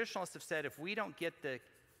the traditionalists have said if we don't get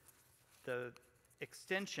the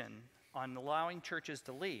extension on allowing churches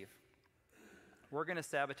to leave, we're going to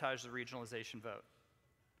sabotage the regionalization vote.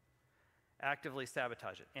 Actively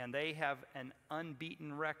sabotage it. And they have an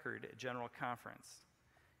unbeaten record at General Conference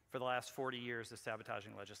for the last 40 years of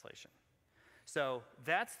sabotaging legislation. So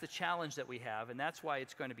that's the challenge that we have, and that's why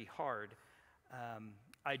it's going to be hard.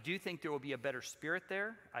 I do think there will be a better spirit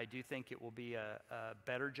there. I do think it will be a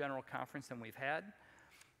better General Conference than we've had.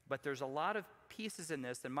 But there's a lot of pieces in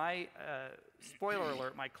this, and my, spoiler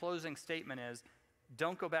alert, my closing statement is,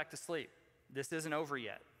 don't go back to sleep. This isn't over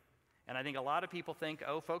yet. And I think a lot of people think,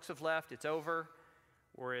 oh, folks have left, it's over,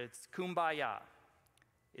 or it's kumbaya.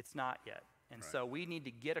 It's not yet. And so we need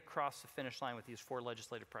to get across the finish line with these 4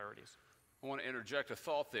 legislative priorities. I want to interject a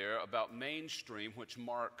thought there about Mainstream, which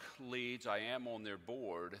Mark leads. I am on their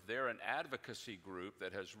board. They're an advocacy group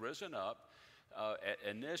that has risen up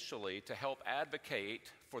initially to help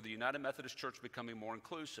advocate for the United Methodist Church becoming more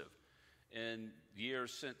inclusive. In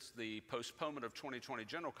years since the postponement of 2020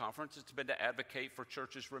 General Conference, it's been to advocate for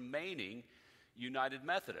churches remaining United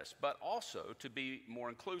Methodist, but also to be more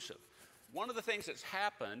inclusive. One of the things that's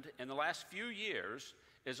happened in the last few years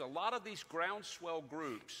is a lot of these groundswell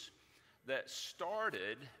groups that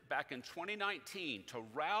started back in 2019 to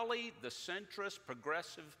rally the centrist,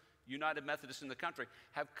 progressive United Methodists in the country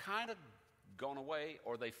have kind of gone away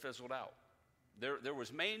or they fizzled out. There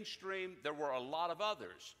was Mainstream, there were a lot of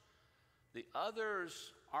others. The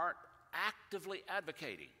others aren't actively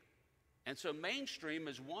advocating. And so Mainstream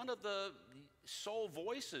is one of the sole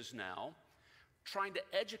voices now trying to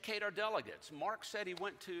educate our delegates. Mark said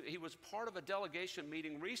he was part of a delegation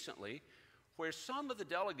meeting recently where some of the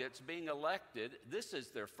delegates being elected, this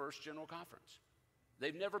is their first General Conference.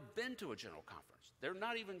 They've never been to a General Conference. They're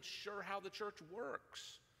not even sure how the church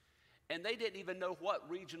works. And they didn't even know what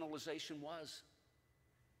regionalization was.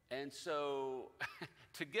 And so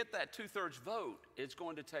to get that 2/3 vote, it's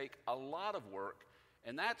going to take a lot of work.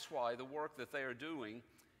 And that's why the work that they are doing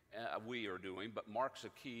we are doing, but Mark's a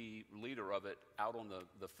key leader of it out on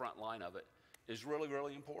the front line of it, is really,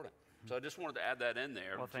 really important. So I just wanted to add that in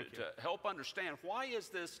there to help understand why is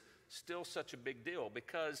this still such a big deal,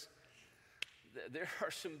 because there are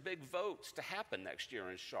some big votes to happen next year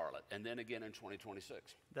in Charlotte and then again in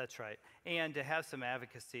 2026. That's right. And to have some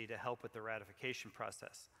advocacy to help with the ratification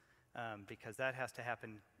process, because that has to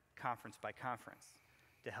happen conference by conference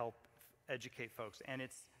to help educate folks. And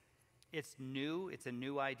it's new. It's a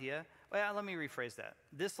new idea. Well, let me rephrase that.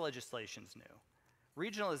 This legislation's new.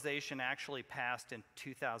 Regionalization actually passed in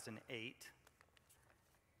 2008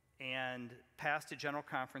 and passed at General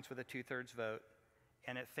Conference with a 2/3 vote,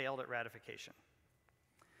 and it failed at ratification.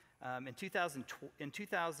 In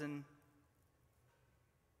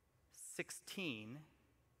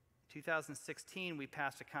 2016, we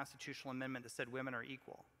passed a constitutional amendment that said women are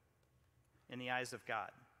equal in the eyes of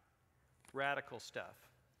God. Radical stuff.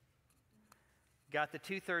 Got the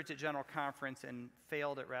 2/3 at General Conference and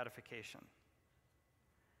failed at ratification.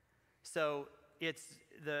 So it's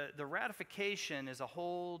the ratification is a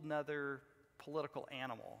whole nother political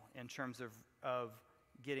animal in terms of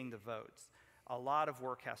getting the votes. A lot of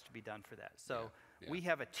work has to be done for that. So we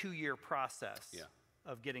have a 2-year process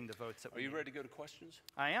of getting the votes that we need. Are you ready to go to questions?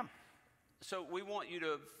 I am. So we want you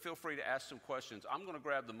to feel free to ask some questions. I'm going to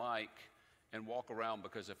grab the mic and walk around,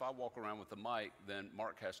 because if I walk around with the mic, then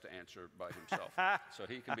Mark has to answer by himself. So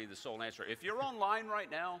he can be the sole answer. If you're online right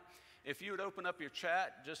now, if you would open up your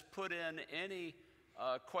chat, just put in any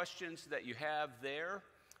questions that you have there,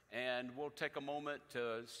 and we'll take a moment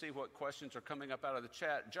to see what questions are coming up out of the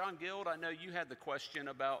chat. John Guild, I know you had the question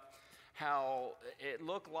about how it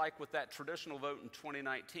looked like with that traditional vote in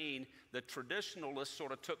 2019, the traditionalists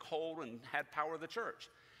sort of took hold and had power of the church.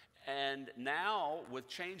 And now, with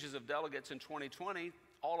changes of delegates in 2020,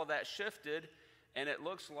 all of that shifted, and it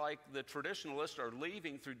looks like the traditionalists are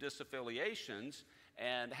leaving through disaffiliations.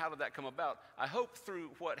 And how did that come about? I hope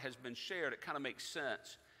through what has been shared, it kind of makes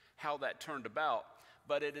sense how that turned about.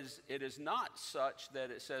 But it is not such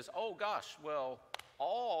that it says, oh gosh, well,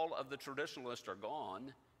 all of the traditionalists are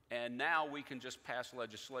gone, and now we can just pass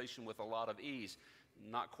legislation with a lot of ease.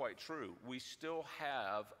 Not quite true. We still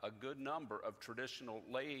have a good number of traditional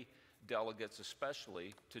lay delegates,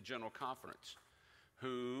 especially to General Conference,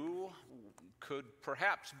 who could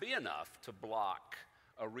perhaps be enough to block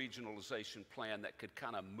a regionalization plan that could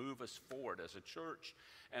kind of move us forward as a church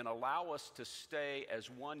and allow us to stay as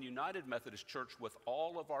one United Methodist Church with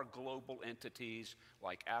all of our global entities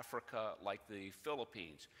like Africa, like the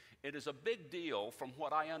Philippines. It is a big deal, from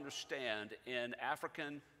what I understand, in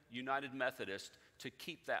African United Methodist to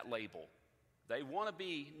keep that label. They want to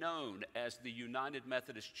be known as the United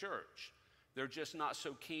Methodist Church. They're just not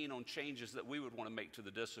so keen on changes that we would want to make to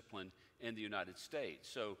the discipline in the United States.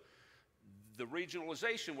 So the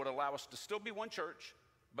regionalization would allow us to still be one church,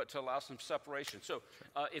 but to allow some separation. So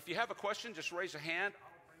if you have a question, just raise a hand.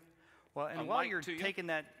 Well, and while you're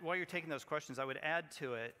taking those questions, I would add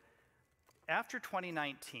to it, after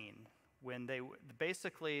 2019, when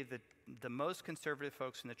basically the most conservative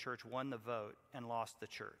folks in the church won the vote and lost the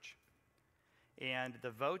church. And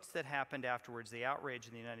the votes that happened afterwards, the outrage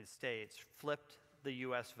in the United States, flipped the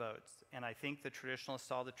U.S. votes. And I think the traditionalists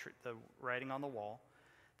saw the writing on the wall,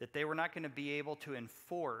 that they were not going to be able to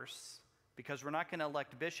enforce, because we're not going to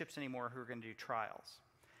elect bishops anymore who are going to do trials.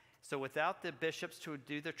 So without the bishops to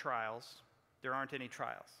do the trials, there aren't any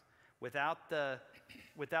trials. Without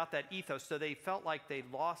that ethos, so they felt like they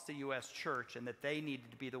lost the U.S. church and that they needed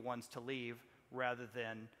to be the ones to leave rather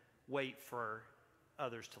than wait for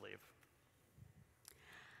others to leave.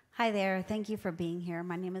 Hi there. Thank you for being here.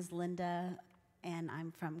 My name is Linda, and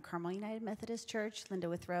I'm from Carmel United Methodist Church, Linda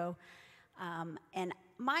Withrow. And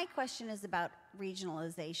my question is about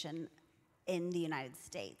regionalization in the United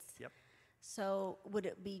States. Yep. So would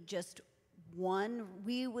it be just one,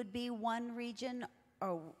 we would be one region,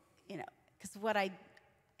 or, because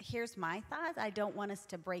here's my thought, I don't want us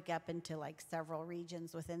to break up into like several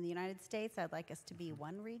regions within the United States. I'd like us to be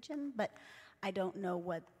one region, but I don't know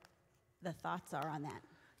what the thoughts are on that.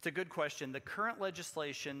 It's a good question. The current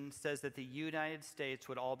legislation says that the United States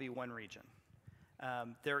would all be one region.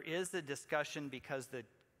 There is a discussion, because the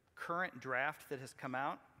current draft that has come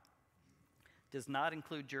out does not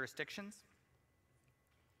include jurisdictions,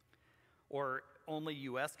 or only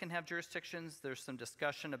U.S. can have jurisdictions. There's some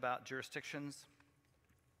discussion about jurisdictions,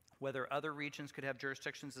 whether other regions could have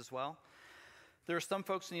jurisdictions as well. There are some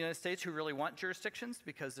folks in the United States who really want jurisdictions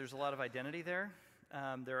because there's a lot of identity there.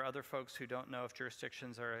 There are other folks who don't know if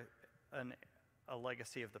jurisdictions are a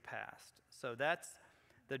legacy of the past. So that's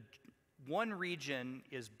the one region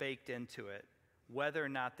is baked into it. Whether or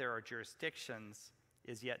not there are jurisdictions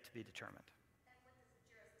is yet to be determined.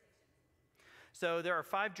 So there are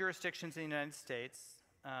 5 jurisdictions in the United States,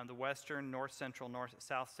 the Western, North Central,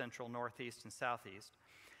 South Central, Northeast, and Southeast.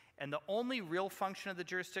 And the only real function of the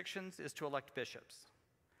jurisdictions is to elect bishops.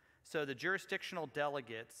 So the jurisdictional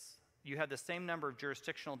delegates, you have the same number of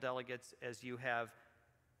jurisdictional delegates as you have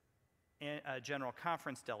general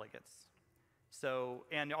conference delegates. So,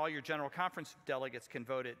 and all your general conference delegates can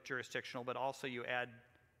vote at jurisdictional, but also you add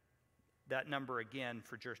that number again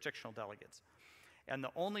for jurisdictional delegates. And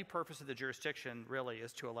the only purpose of the jurisdiction really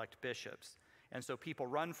is to elect bishops. And so people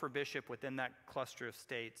run for bishop within that cluster of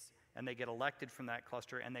states, and they get elected from that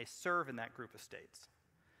cluster, and they serve in that group of states.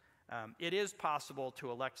 It is possible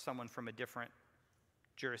to elect someone from a different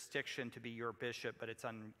jurisdiction to be your bishop, but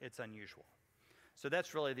it's unusual. So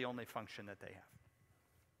that's really the only function that they have.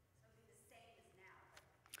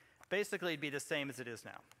 Basically, it'd be the same as it is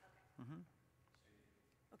now.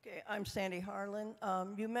 Okay. Okay, I'm Sandy Harlan.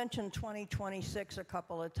 You mentioned 2026 a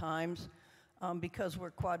couple of times. Because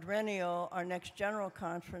we're quadrennial, our next general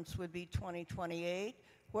conference would be 2028.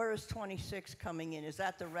 Where is 26 coming in? Is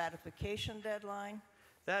that the ratification deadline?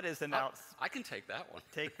 That is announced. I can take that one.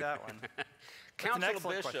 Take that one.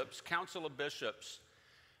 Council of Bishops,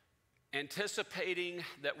 anticipating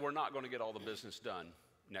that we're not going to get all the business done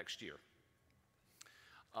next year,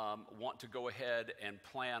 want to go ahead and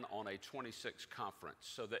plan on a 26 conference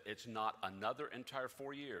so that it's not another entire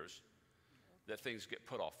 4 years that things get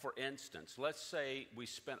put off. For instance, let's say we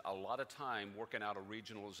spent a lot of time working out a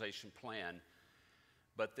regionalization plan,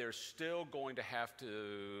 but there's still going to have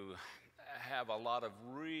a lot of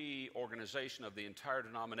reorganization of the entire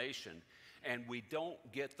denomination, and we don't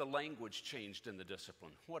get the language changed in the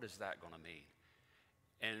discipline. What is that going to mean?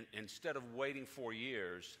 And instead of waiting 4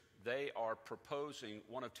 years, they are proposing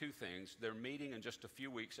one of 2 things. They're meeting in just a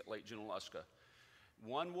few weeks at Lake Junaluska.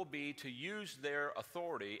 One will be to use their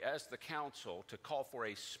authority as the council to call for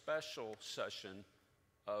a special session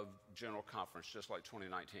of General Conference, just like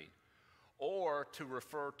 2019, or to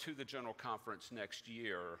refer to the General Conference next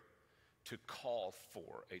year to call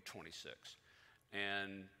for a 26.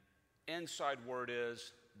 And inside word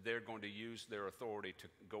is they're going to use their authority to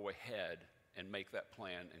go ahead and make that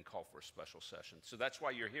plan and call for a special session. So that's why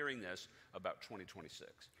you're hearing this about 2026.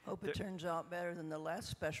 Hope it turns out better than the last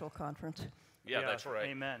special conference. Yeah, that's right.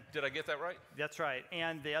 Amen. Did I get that right? That's right.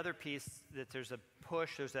 And the other piece, that there's a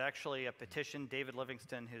push, there's actually a petition. David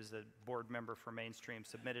Livingston, who's a board member for Mainstream,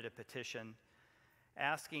 submitted a petition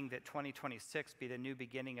asking that 2026 be the new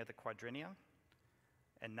beginning of the quadrennial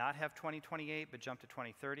and not have 2028, but jump to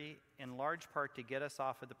 2030, in large part to get us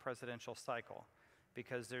off of the presidential cycle,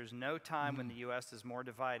 because there's no time when the U.S. is more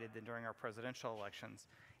divided than during our presidential elections.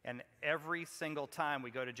 And every single time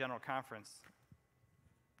we go to General Conference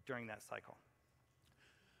during that cycle.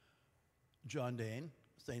 John Dane,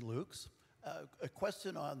 St. Luke's. A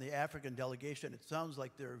question on the African delegation. It sounds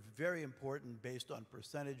like they're very important based on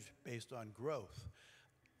percentage, based on growth.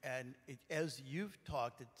 And as you've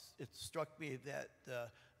talked, it struck me that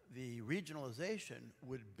the regionalization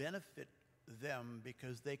would benefit them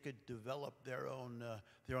because they could develop their own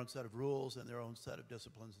set of rules and their own set of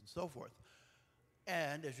disciplines and so forth.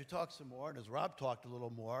 And as you talk some more, and as Rob talked a little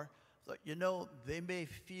more, so, they may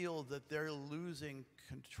feel that they're losing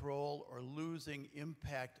control or losing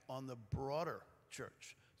impact on the broader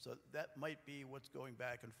church. So that might be what's going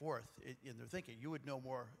back and forth in their thinking. You would know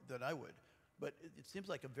more than I would. But it seems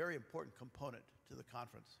like a very important component to the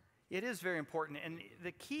conference. It is very important. And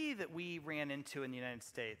the key that we ran into in the United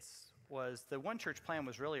States was the one church plan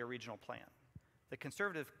was really a regional plan. The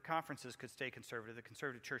conservative conferences could stay conservative. The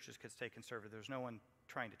conservative churches could stay conservative. There's no one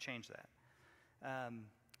trying to change that.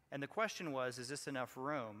 And the question was, is this enough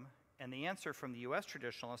room? And the answer from the U.S.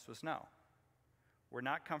 traditionalists was no. We're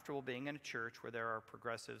not comfortable being in a church where there are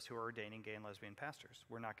progressives who are ordaining gay and lesbian pastors.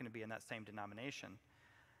 We're not going to be in that same denomination,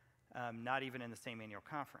 not even in the same annual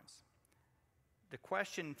conference. The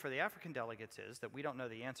question for the African delegates is, that we don't know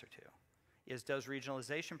the answer to, is does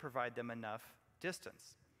regionalization provide them enough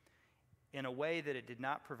distance in a way that it did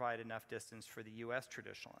not provide enough distance for the U.S.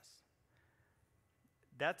 traditionalists?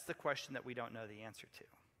 That's the question that we don't know the answer to.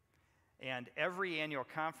 And every annual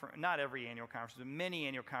conference, not every annual conference, but many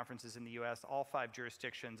annual conferences in the U.S., all 5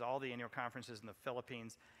 jurisdictions, all the annual conferences in the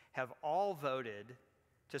Philippines, have all voted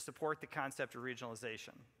to support the concept of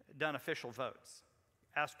regionalization, done official votes,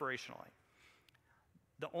 aspirationally.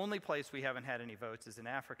 The only place we haven't had any votes is in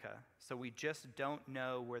Africa, so we just don't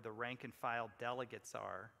know where the rank and file delegates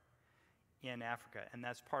are in Africa, and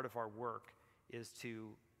that's part of our work, is to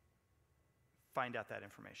find out that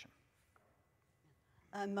information.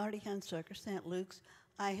 I'm Marty Hunsucker, St. Luke's.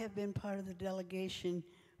 I have been part of the delegation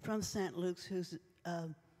from St. Luke's who's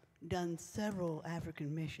done several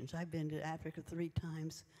African missions. I've been to Africa 3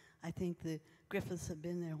 times. I think the Griffiths have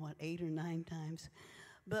been there, 8 or 9 times.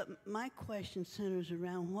 But my question centers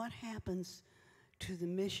around what happens to the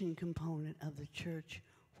mission component of the church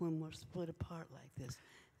when we're split apart like this.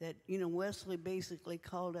 That, Wesley basically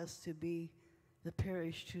called us to be the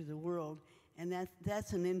parish to the world, and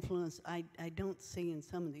that's an influence I don't see in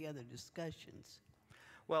some of the other discussions.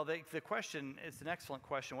 Well, the question is an excellent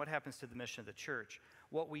question. What happens to the mission of the church?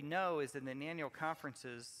 What we know is that in annual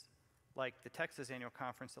conferences, like the Texas annual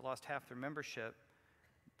conference that lost half their membership,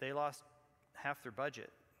 they lost half their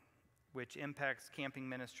budget, which impacts camping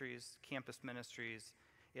ministries, campus ministries.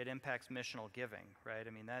 It impacts missional giving, right? I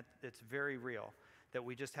mean, it's very real that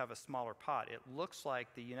we just have a smaller pot. It looks like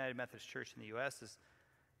the United Methodist Church in the U.S. is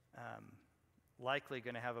likely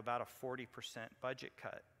going to have about a 40% budget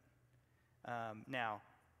cut. Now,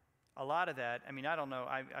 a lot of that, I mean, I don't know,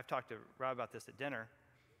 I've talked to Rob about this at dinner.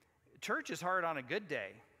 Church is hard on a good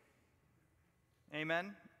day.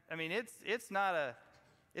 Amen? I mean, it's not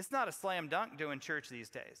a slam dunk doing church these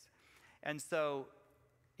days. And so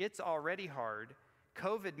it's already hard.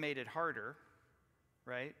 COVID made it harder,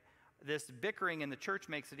 right? This bickering in the church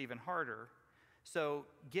makes it even harder. So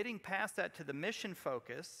getting past that to the mission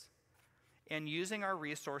focus and using our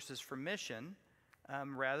resources for mission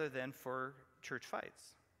rather than for church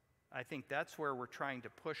fights. I think that's where we're trying to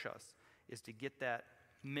push us, is to get that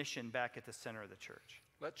mission back at the center of the church.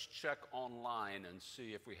 Let's check online and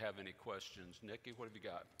see if we have any questions. Nikki, what have you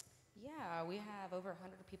got? Yeah, we have over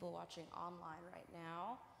 100 people watching online right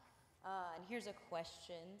now. And here's a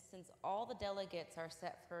question. Since all the delegates are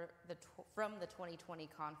set for from the 2020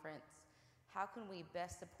 conference, how can we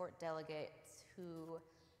best support delegates who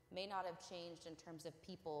may not have changed in terms of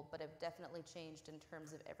people, but have definitely changed in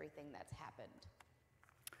terms of everything that's happened?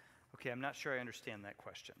 Okay, I'm not sure I understand that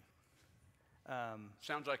question.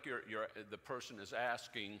 Sounds like the person is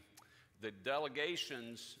asking the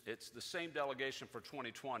delegations. It's the same delegation for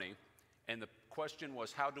 2020, and the question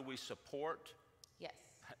was, how do we support Yes.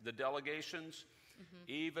 the delegations,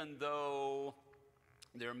 even though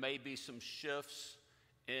there may be some shifts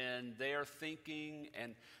in their thinking?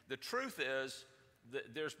 And the truth is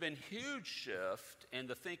that there's been huge shift in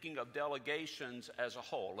the thinking of delegations as a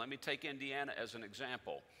whole. Let me take Indiana as an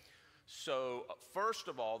example. So first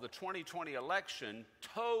of all, the 2020 election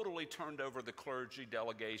totally turned over the clergy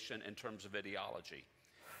delegation in terms of ideology.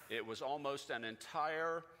 It was almost an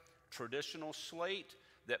entire traditional slate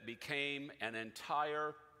that became an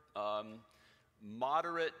entire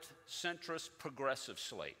moderate, centrist, progressive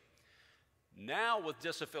slate. Now with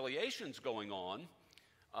disaffiliations going on,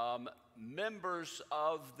 members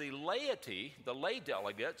of the laity, the lay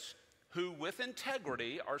delegates, who with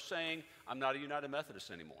integrity are saying, I'm not a United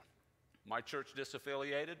Methodist anymore. My church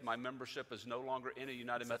disaffiliated. My membership is no longer in a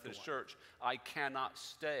United Methodist church. I cannot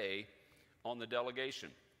stay on the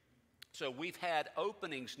delegation. So we've had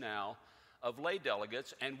openings now of lay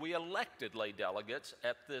delegates, and we elected lay delegates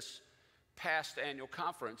at this past annual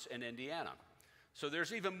conference in Indiana. So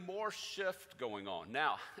there's even more shift going on.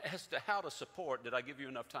 Now, as to how to support, did I give you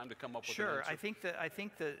enough time to come up with an answer? Sure, I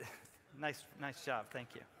think that nice job, thank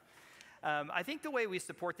you. I think the way we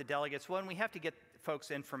support the delegates, one, we have to get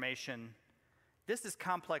folks information. This is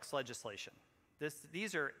complex legislation.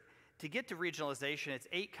 These are, to get to regionalization, it's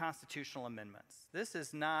 8 constitutional amendments. This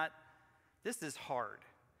is hard.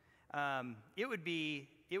 It would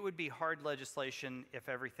be hard legislation if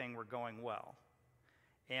everything were going well.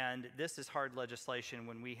 And this is hard legislation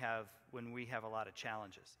when we have a lot of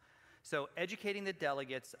challenges. So educating the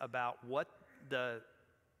delegates about what the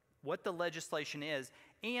legislation is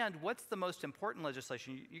and what's the most important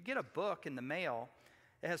legislation. You get a book in the mail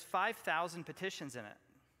that has 5,000 petitions in it.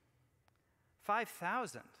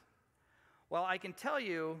 5,000. Well, I can tell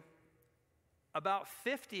you about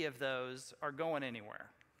 50 of those are going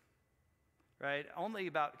anywhere, right? Only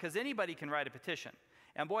about, because anybody can write a petition.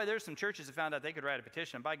 And boy, there's some churches that found out they could write a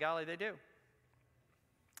petition, and by golly, they do.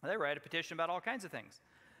 They write a petition about all kinds of things.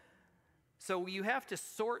 So you have to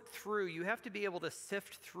sort through, you have to be able to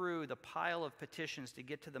sift through the pile of petitions to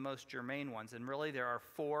get to the most germane ones. And really, there are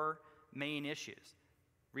 4 main issues: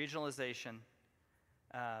 regionalization,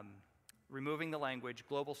 removing the language,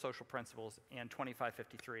 global social principles, and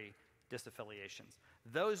 2553, disaffiliations.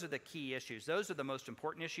 Those are the key issues. Those are the most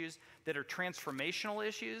important issues that are transformational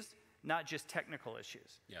issues, not just technical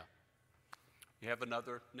issues. Yeah. You have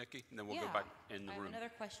another, Nikki? And then we'll go back in the room. I have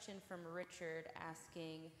another question from Richard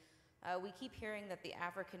asking, we keep hearing that the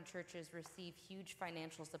African churches receive huge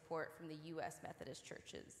financial support from the U.S. Methodist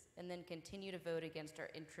churches and then continue to vote against our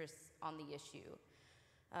interests on the issue.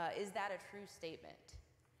 Is that a true statement?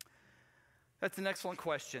 That's an excellent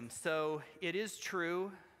question. So it is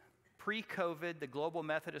true, pre-COVID, the global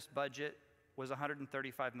Methodist budget was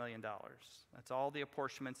 $135 million. That's all the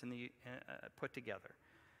apportionments put together.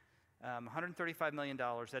 $135 million.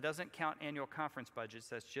 That doesn't count annual conference budgets.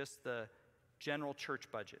 That's just the general church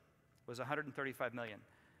budget. Was $135 million.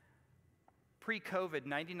 Pre-COVID,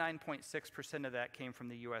 99.6% of that came from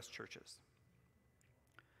the U.S. churches.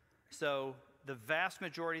 So the vast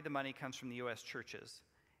majority of the money comes from the U.S. churches,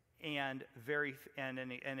 and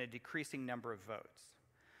a decreasing number of votes.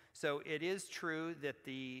 So it is true that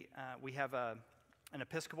we have an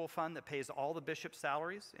Episcopal fund that pays all the bishop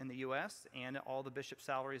salaries in the U.S. and all the bishop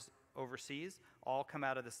salaries overseas, all come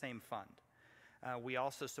out of the same fund. We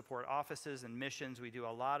also support offices and missions. We do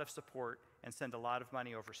a lot of support and send a lot of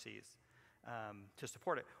money overseas to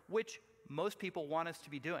support it, which most people want us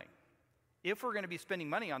to be doing. If we're going to be spending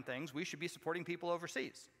money on things, we should be supporting people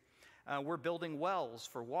overseas. We're building wells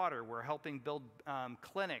for water. We're helping build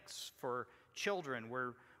clinics for children.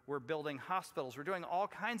 We're building hospitals. We're doing all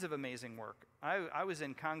kinds of amazing work. I was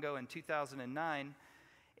in Congo in 2009,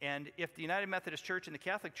 and if the United Methodist Church and the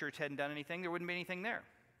Catholic Church hadn't done anything, there wouldn't be anything there.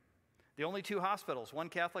 The only two hospitals, one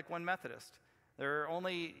Catholic, one Methodist. There are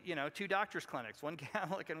only, 2 doctors' clinics, one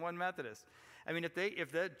Catholic and one Methodist. I mean, if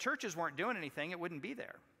the churches weren't doing anything, it wouldn't be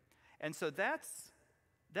there. And so that's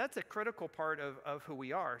a critical part of who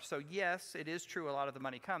we are. So yes, it is true a lot of the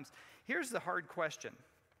money comes. Here's the hard question.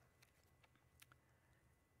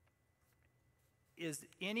 Is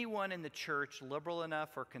anyone in the church liberal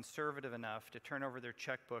enough or conservative enough to turn over their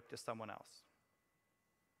checkbook to someone else?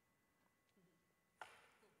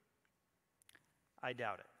 I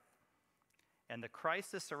doubt it. And the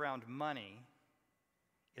crisis around money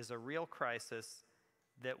is a real crisis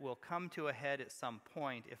that will come to a head at some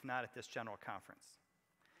point, if not at this general conference.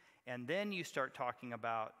 And then you start talking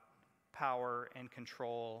about power and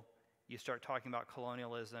control. You start talking about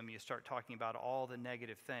colonialism. You start talking about all the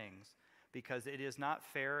negative things, because it is not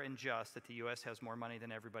fair and just that the U.S. has more money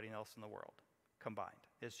than everybody else in the world combined.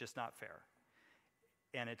 It's just not fair.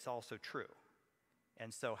 And it's also true.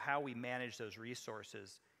 And so how we manage those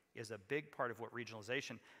resources is a big part of what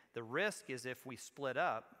regionalization. The risk is if we split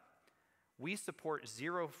up, we support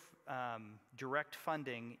zero direct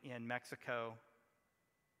funding in Mexico,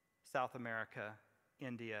 South America,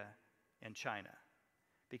 India, and China,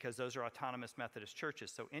 because those are autonomous Methodist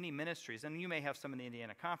churches. So any ministries, and you may have some in the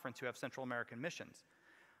Indiana Conference who have Central American missions.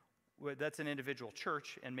 That's an individual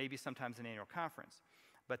church and maybe sometimes an annual conference.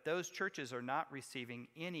 But those churches are not receiving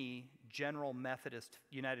any general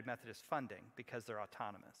United Methodist funding because they're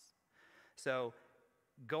autonomous. So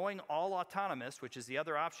going all autonomous, which is the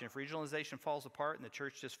other option, if regionalization falls apart and the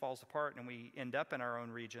church just falls apart and we end up in our own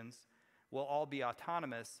regions, we'll all be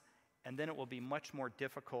autonomous, and then it will be much more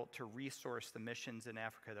difficult to resource the missions in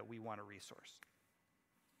Africa that we want to resource.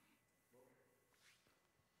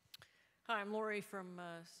 Hi, I'm Lori from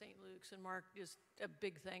St. Luke's, and Mark, just a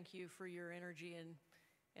big thank you for your energy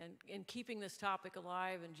and keeping this topic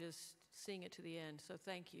alive and just seeing it to the end. So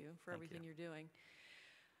thank you for everything you're doing.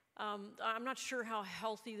 I'm not sure how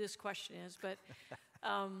healthy this question is, but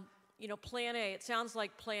Plan A, it sounds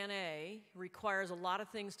like Plan A requires a lot of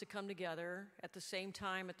things to come together at the same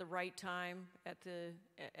time, at the right time, at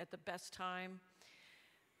the best time.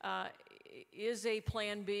 Is a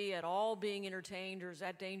Plan B at all being entertained, or is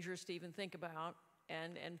that dangerous to even think about?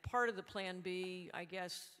 And part of the Plan B, I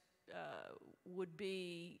guess, would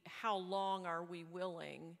be how long are we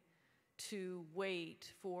willing to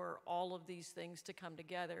wait for all of these things to come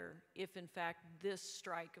together if, in fact, this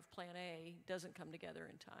strike of Plan A doesn't come together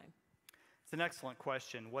in time? It's an excellent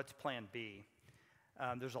question. What's Plan B?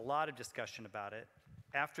 There's a lot of discussion about it.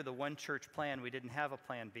 After the one church plan, we didn't have a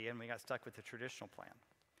Plan B, and we got stuck with the traditional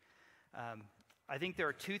plan. I think there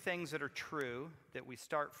are two things that are true that we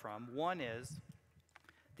start from. One is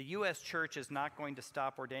the U.S. church is not going to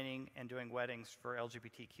stop ordaining and doing weddings for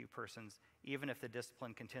LGBTQ persons, even if the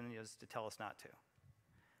discipline continues to tell us not to.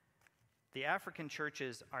 The African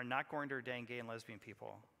churches are not going to ordain gay and lesbian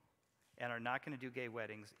people and are not going to do gay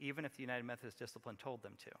weddings, even if the United Methodist discipline told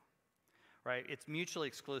them to. Right? It's mutually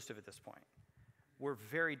exclusive at this point. We're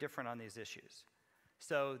very different on these issues.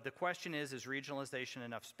 So the question is regionalization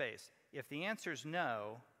enough space? If the answer is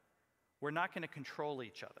no, we're not going to control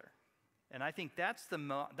each other. And I think that's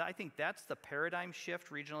the paradigm shift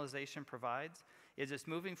regionalization provides, is it's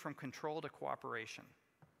moving from control to cooperation.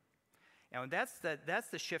 And that's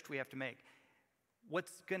the shift we have to make.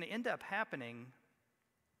 What's going to end up happening,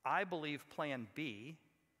 I believe Plan B,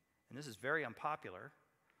 and this is very unpopular,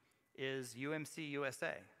 is UMC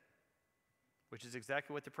USA, which is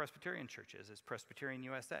exactly what the Presbyterian Church is Presbyterian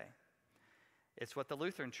USA. It's what the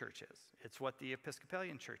Lutheran Church is. It's what the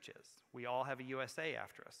Episcopalian Church is. We all have a USA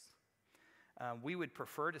after us. We would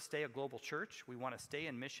prefer to stay a global church. We want to stay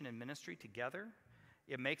in mission and ministry together.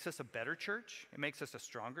 It makes us a better church. It makes us a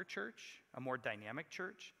stronger church, a more dynamic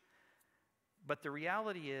church. But the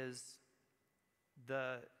reality is,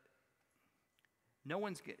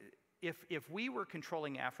 if we were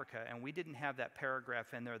controlling Africa and we didn't have that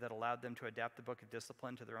paragraph in there that allowed them to adapt the Book of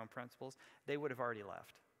Discipline to their own principles, they would have already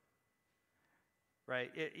left.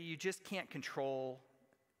 Right? You just can't control.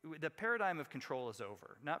 The paradigm of control is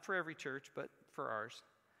over. Not for every church, but for ours.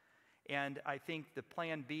 And I think the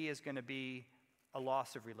plan B is going to be a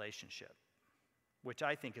loss of relationship, which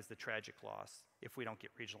I think is the tragic loss if we don't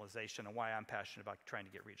get regionalization, and why I'm passionate about trying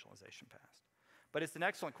to get regionalization passed. But it's an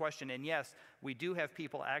excellent question, and yes, we do have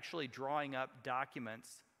people actually drawing up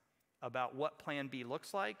documents about what Plan B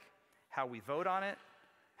looks like, how we vote on it,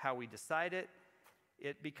 how we decide it.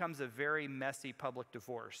 It becomes a very messy public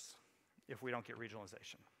divorce if we don't get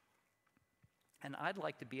regionalization. And I'd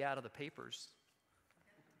like to be out of the papers.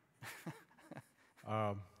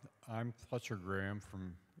 I'm Fletcher Graham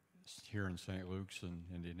from here in St. Luke's in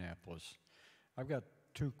Indianapolis. I've got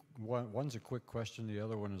two. One's a quick question. The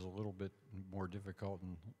other one is a little bit more difficult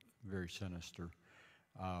and very sinister.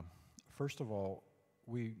 First of all,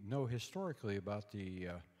 we know historically about the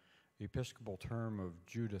Episcopal term of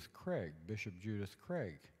Judith Craig, Bishop Judith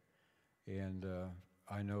Craig. And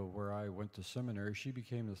I know where I went to seminary, she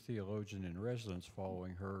became the theologian in residence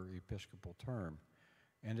following her Episcopal term.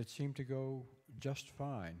 And it seemed to go just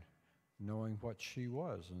fine, knowing what she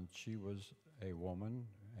was. And she was a woman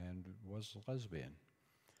and was lesbian.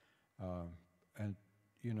 And,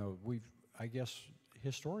 you know, I guess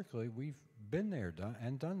historically, we've been there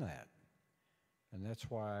done that. And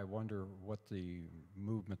that's why I wonder what the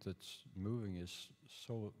movement that's moving is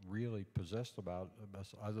so really possessed about,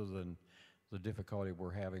 other than the difficulty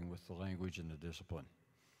we're having with the language and the discipline.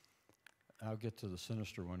 I'll get to the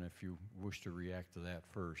sinister one if you wish to react to that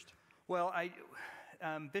first. Well,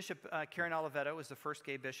 Bishop Karen Oliveto was the first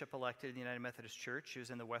gay bishop elected in the United Methodist Church. She's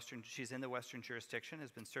in the Western jurisdiction,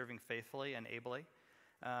 has been serving faithfully and ably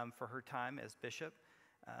for her time as bishop.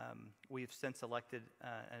 We've since elected,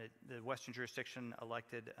 the Western jurisdiction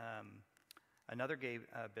elected another gay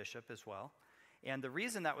bishop as well. And the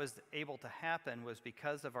reason that was able to happen was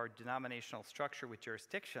because of our denominational structure with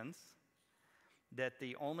jurisdictions, that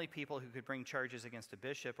the only people who could bring charges against a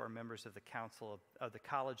bishop are members of the council of the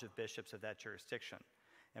College of Bishops of that jurisdiction.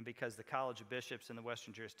 And because the College of Bishops in the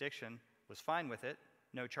Western jurisdiction was fine with it,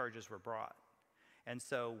 no charges were brought. And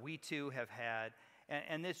so we too have had,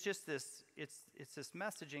 and it's just this, it's this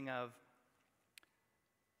messaging of,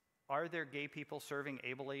 are there gay people serving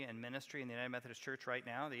ably in ministry in the United Methodist Church right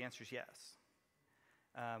now? The answer is yes.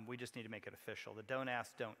 We just need to make it official. The don't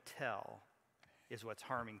ask, don't tell is what's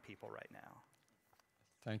harming people right now.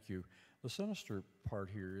 Thank you. The sinister part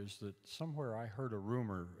here is that somewhere I heard a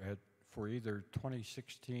rumor for either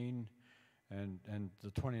 2016 and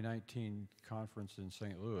the 2019 conference in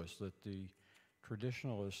St. Louis that the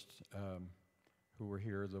traditionalists who were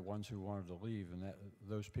here, the ones who wanted to leave, and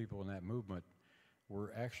those people in that movement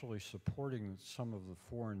were actually supporting some of the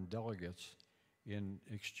foreign delegates in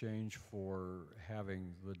exchange for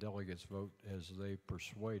having the delegates vote as they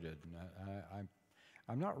persuaded. And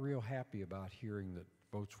I'm not real happy about hearing that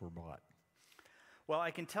votes were bought. Well,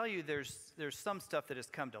 I can tell you there's some stuff that has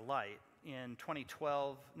come to light. In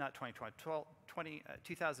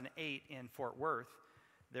 2008 in Fort Worth,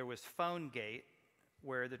 there was PhoneGate,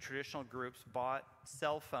 where the traditional groups bought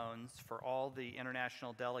cell phones for all the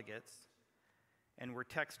international delegates and were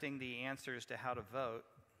texting the answers to how to vote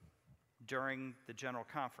during the General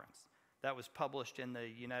Conference. That was published in the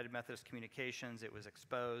United Methodist Communications. It was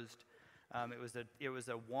exposed. It was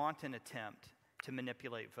a wanton attempt to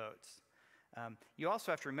manipulate votes. You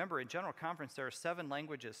also have to remember, in General Conference, there are 7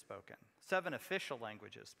 languages spoken, 7 official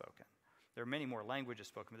languages spoken. There are many more languages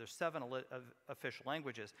spoken, but there's 7 official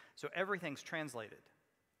languages, so everything's translated.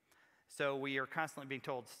 So we are constantly being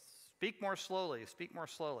told, speak more slowly,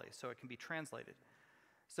 so it can be translated.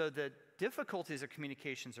 So the difficulties of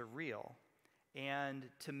communications are real, and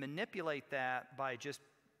to manipulate that by just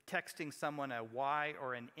texting someone a Y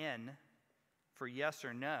or an N for yes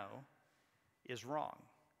or no is wrong,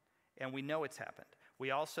 and we know it's happened.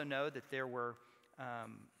 We also know that there were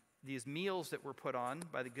these meals that were put on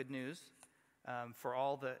by the Good News for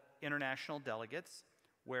all the international delegates,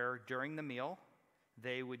 where during the meal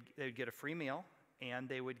they would get a free meal and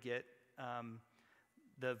they would get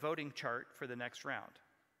the voting chart for the next round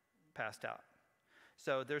passed out.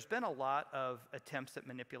 So there's been a lot of attempts at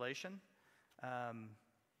manipulation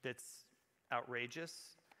that's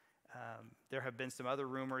outrageous. There have been some other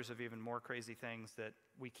rumors of even more crazy things that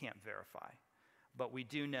we can't verify. But we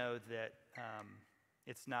do know that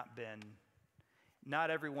not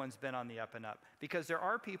everyone's been on the up and up. Because there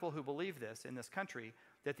are people who believe this in this country,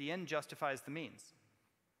 that the end justifies the means.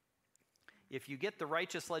 If you get the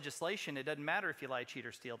righteous legislation, it doesn't matter if you lie, cheat,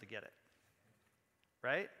 or steal to get it.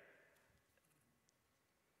 Right?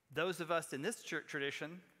 Those of us in this church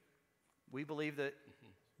tradition, we believe that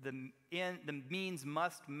the means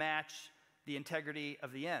must match the integrity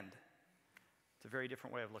of the end. It's a very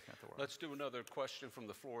different way of looking at the world. Let's do another question from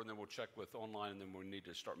the floor, and then we'll check with online, and then we need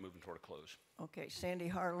to start moving toward a close. Okay, Sandy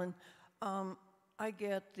Harlan. I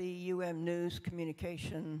get the News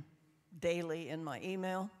communication daily in my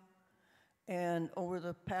email, and over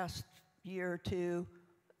the past year or two,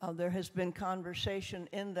 there has been conversation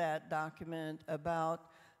in that document about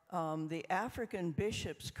the African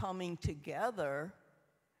bishops coming together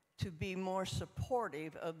to be more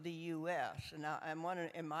supportive of the U.S. And I'm wondering,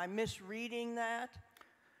 am I misreading that?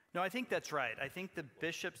 No, I think that's right. I think the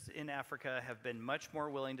bishops in Africa have been much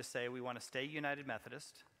more willing to say we want to stay United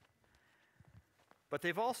Methodist. But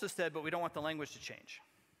they've also said, but we don't want the language to change.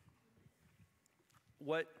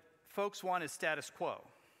 What folks want is status quo.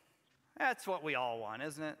 That's what we all want,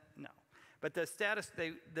 isn't it? No. But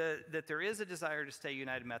that there is a desire to stay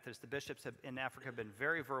United Methodist. The bishops in Africa have been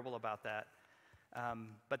very verbal about that.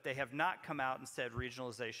 But they have not come out and said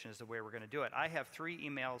regionalization is the way we're going to do it. I have 3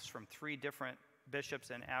 emails from 3 different bishops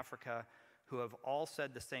in Africa who have all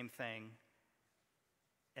said the same thing,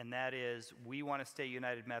 and that is we want to stay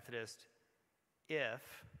United Methodist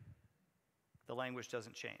if the language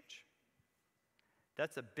doesn't change.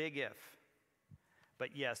 That's a big if.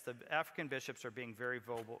 But yes, the African bishops are being very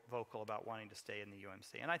vocal about wanting to stay in the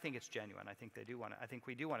UMC, and I think it's genuine. I think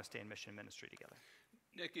we do want to stay in mission and ministry together.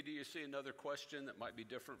 Nikki, do you see another question that might be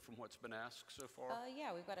different from what's been asked so far?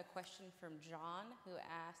 Yeah, we've got a question from John who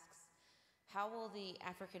asks, how will the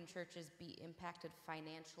African churches be impacted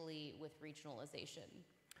financially with regionalization?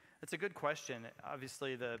 That's a good question.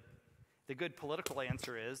 Obviously, the good political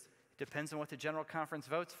answer is it depends on what the General Conference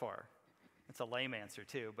votes for. It's a lame answer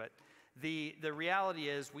too, but the reality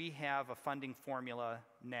is we have a funding formula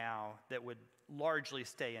now that would largely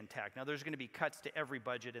stay intact. Now, there's going to be cuts to every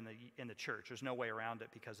budget in the church. There's no way around it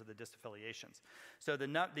because of the disaffiliations. So the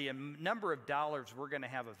number of dollars we're going to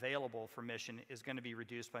have available for mission is going to be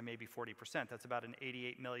reduced by maybe 40%. That's about an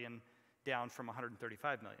 $88 million down from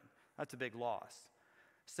 $135 million. That's a big loss.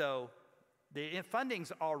 So the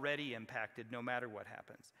funding's already impacted no matter what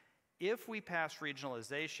happens. If we pass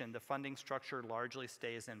regionalization, the funding structure largely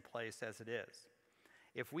stays in place as it is.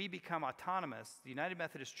 If we become autonomous, the United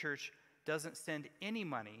Methodist Church doesn't send any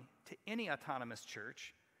money to any autonomous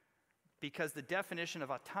church because the definition of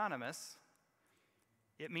autonomous,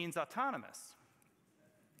 it means autonomous.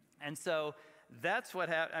 And so that's what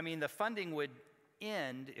the funding would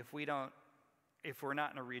end if we're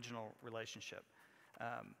not in a regional relationship.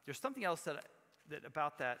 There's something else that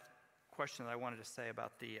about that question that I wanted to say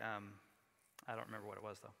about the, I don't remember what it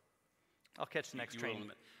was though. I'll catch the next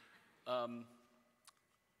train.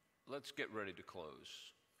 Let's get ready to close.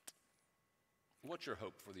 What's your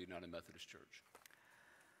hope for the United Methodist Church?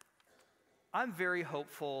 I'm very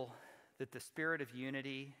hopeful that the spirit of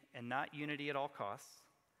unity, and not unity at all costs,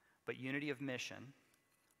 but unity of mission,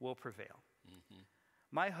 will prevail. Mm-hmm.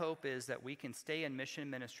 My hope is that we can stay in mission and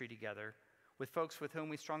ministry together with folks with whom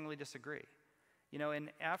we strongly disagree. You know, in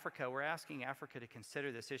Africa, we're asking Africa to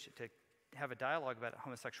consider this issue, to have a dialogue about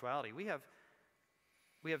homosexuality. We have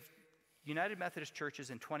United Methodist churches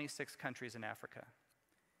in 26 countries in Africa.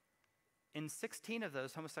 In 16 of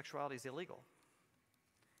those, homosexuality is illegal,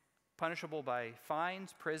 punishable by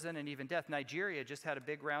fines, prison, and even death. Nigeria just had a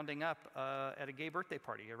big rounding up at a gay birthday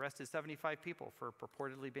party, arrested 75 people for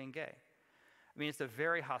purportedly being gay. I mean, it's a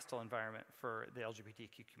very hostile environment for the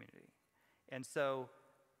LGBTQ community. And so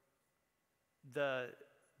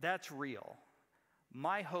that's real.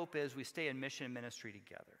 My hope is we stay in mission and ministry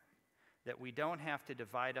together, that we don't have to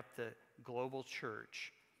divide up the global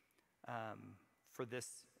church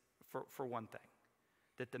for one thing,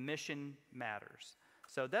 that the mission matters.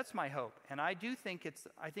 So that's my hope, and I think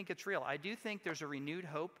it's real. I do think there's a renewed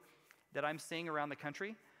hope that I'm seeing around the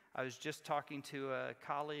country. I was just talking to a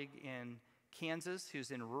colleague in Kansas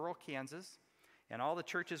who's in rural Kansas, and all the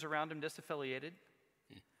churches around him disaffiliated,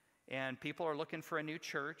 and people are looking for a new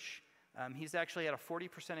church. He's actually had a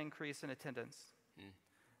 40% increase in attendance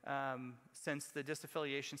since the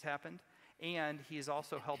disaffiliations happened, and he's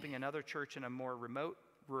also helping another church in a more remote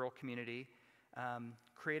rural community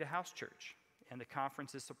create a house church, and the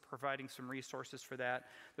conference is providing some resources for that.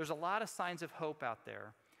 There's a lot of signs of hope out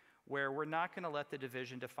there. where we're not going to let the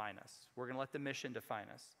division define us. We're going to let the mission define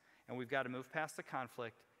us. And we've got to move past the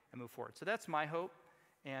conflict and move forward. So that's my hope.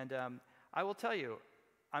 And I will tell you,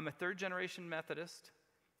 I'm a third-generation Methodist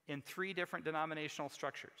in 3 different denominational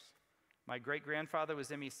structures. My great-grandfather was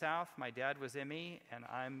ME South, my dad was ME, and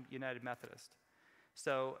I'm United Methodist.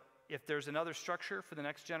 So if there's another structure for the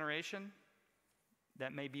next generation,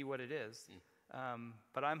 that may be what it is.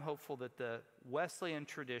 But I'm hopeful that the Wesleyan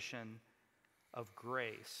tradition of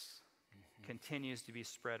grace continues to be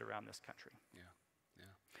spread around this country.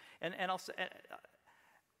 And also,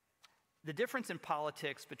 the difference in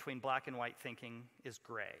politics between black and white thinking is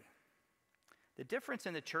gray. The difference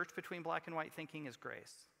in the church between black and white thinking is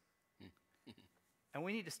grace. And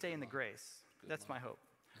we need to stay in the grace. That's my hope.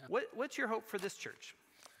 What's your hope for this church?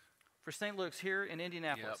 For St. Luke's here in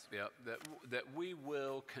Indianapolis? That we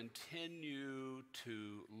will continue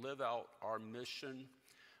to live out our mission,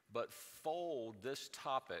 but fold this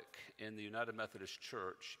topic in the United Methodist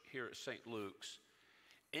Church here at St. Luke's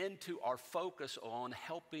into our focus on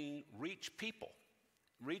helping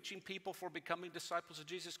reaching people for becoming disciples of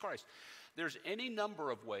Jesus Christ. There's any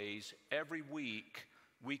number of ways every week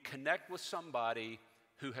we connect with somebody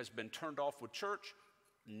who has been turned off with church.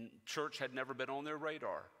 Church had never been on their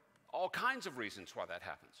radar. All kinds of reasons why that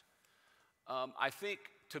happens. I think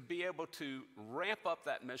to be able to ramp up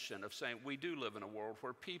that mission of saying we do live in a world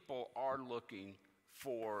where people are looking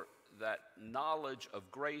for that knowledge of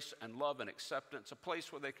grace and love and acceptance, a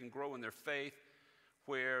place where they can grow in their faith,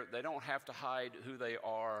 where they don't have to hide who they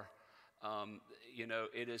are.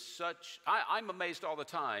 It is such, I'm amazed all the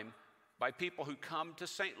time by people who come to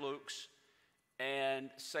St. Luke's and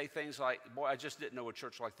say things like, boy, I just didn't know a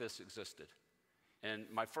church like this existed. And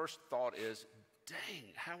my first thought is,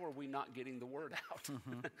 dang, how are we not getting the word out?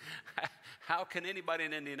 How can anybody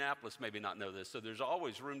in Indianapolis maybe not know this? So there's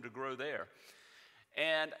always room to grow there.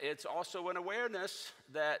 And it's also an awareness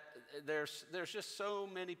that there's just so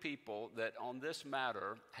many people that on this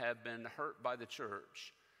matter have been hurt by the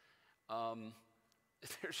church.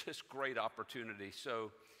 There's just great opportunity.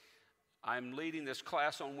 So I'm leading this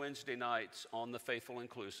class on Wednesday nights on the Faithful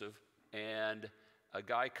Inclusive, and a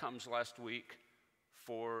guy comes last week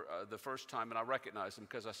for the first time, and I recognize him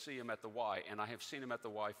because I see him at the Y, and I have seen him at the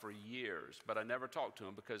Y for years, but I never talk to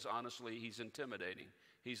him because honestly, he's intimidating.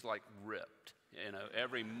 He's like ripped,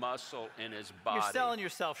 every muscle in his body. You're selling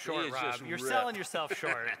yourself short, Rob. You're selling yourself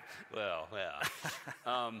short. Well,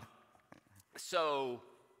 yeah. So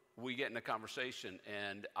we get in a conversation,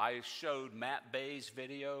 and I showed Matt Bay's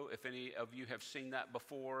video, if any of you have seen that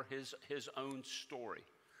before, his own story.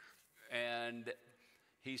 And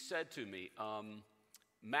he said to me,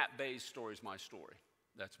 Matt Bay's story is my story.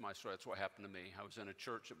 That's my story. That's what happened to me. I was in a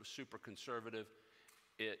church that was super conservative.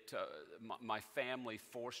 My family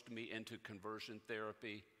forced me into conversion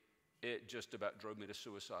therapy. It just about drove me to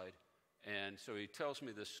suicide. And so he tells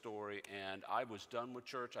me this story, and I was done with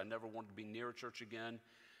church. I never wanted to be near a church again.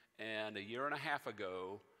 And a year and a half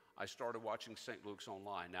ago, I started watching St. Luke's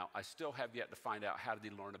online. Now, I still have yet to find out how did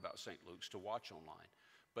he learn about St. Luke's to watch online.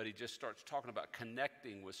 But he just starts talking about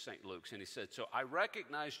connecting with St. Luke's. And he said, so I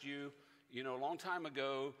recognized you, a long time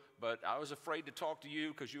ago, but I was afraid to talk to you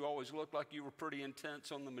because you always looked like you were pretty intense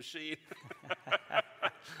on the machine. I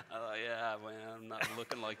thought, yeah, well, I'm not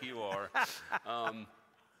looking like you are.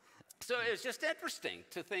 So it's just interesting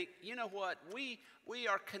to think, you know what, we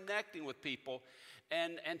are connecting with people,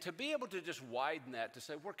 and to be able to just widen that to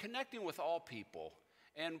say we're connecting with all people.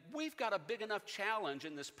 And we've got a big enough challenge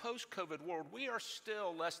in this post-COVID world. We are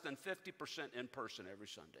still less than 50% in person every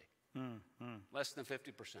Sunday. Less than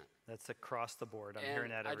 50%. That's across the board. I'm hearing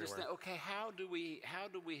that everywhere. I just think, okay, how do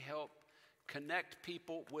we help connect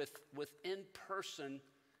people with in-person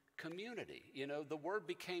community? The Word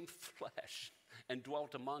became flesh and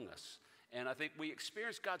dwelt among us. And I think we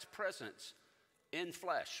experienced God's presence in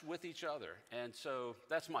flesh with each other. And so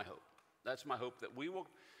that's my hope. That's my hope, that we will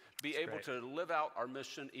be able to live out our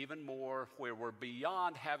mission even more, where we're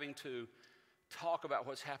beyond having to talk about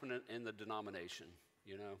what's happening in the denomination.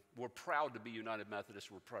 We're proud to be United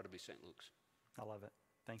Methodist. We're proud to be St. Luke's. I love it.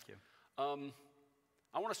 Thank you.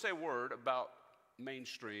 I want to say a word about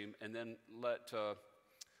Mainstream, and then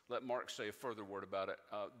let Mark say a further word about it.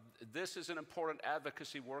 This is an important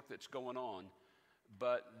advocacy work that's going on,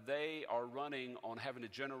 but they are running on having to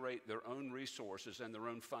generate their own resources and their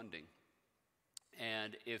own funding.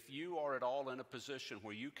 And if you are at all in a position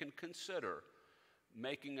where you can consider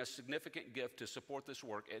making a significant gift to support this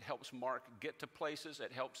work, it helps Mark get to places,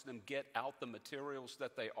 it helps them get out the materials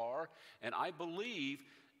that they are, and I believe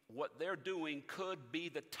what they're doing could be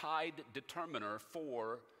the tide determiner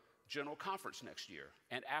for General Conference next year,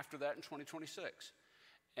 and after that in 2026.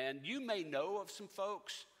 And you may know of some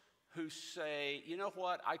folks who say, you know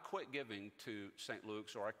what, I quit giving to St.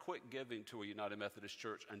 Luke's, or I quit giving to a United Methodist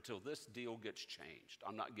church until this deal gets changed.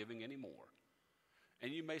 I'm not giving anymore.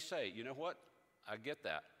 And you may say, you know what, I get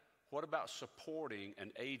that. What about supporting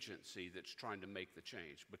an agency that's trying to make the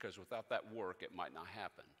change? Because without that work, it might not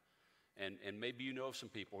happen. And maybe you know of some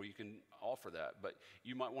people where you can offer that, but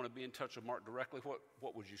you might want to be in touch with Mark directly.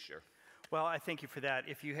 What would you share? Well, I thank you for that.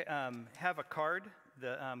 If you have a card,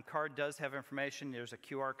 the card does have information. There's a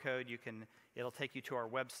QR code. It'll take you to our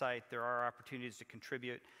website. There are opportunities to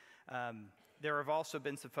contribute. There have also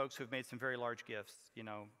been some folks who have made some very large gifts,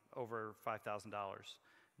 over $5,000,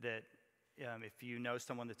 that if you know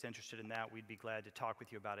someone that's interested in that, we'd be glad to talk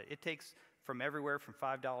with you about it. It takes from everywhere from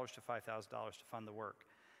 $5 to $5,000 to fund the work.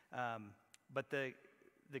 But the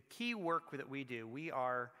key work that we do, we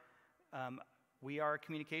are a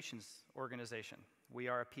communications organization. We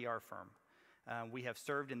are a PR firm. We have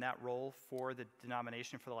served in that role for the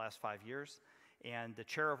denomination for the last 5 years. And the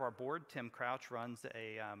chair of our board, Tim Crouch, runs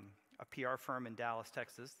a PR firm in Dallas,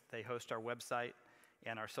 Texas. They host our website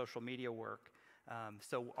and our social media work.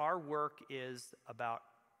 So our work is about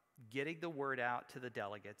getting the word out to the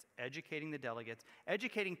delegates, educating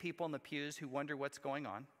people in the pews who wonder what's going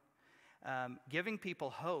on, giving people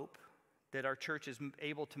hope that our church is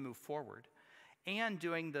able to move forward, and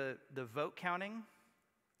doing the vote counting,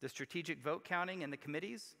 the strategic vote counting in the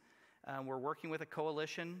committees. We're working with a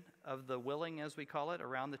coalition of the willing, as we call it,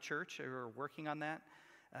 around the church who are working on that,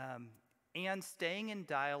 and staying in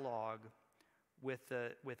dialogue with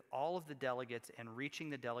all of the delegates and reaching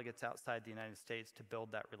the delegates outside the United States to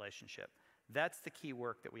build that relationship. That's the key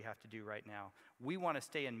work that we have to do right now. We want to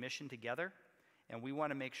stay in mission together, and we want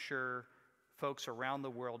to make sure folks around the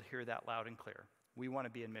world hear that loud and clear. We want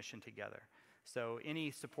to be in mission together. So any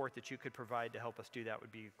support that you could provide to help us do that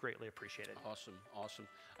would be greatly appreciated. Awesome.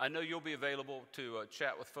 I know you'll be available to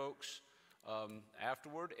chat with folks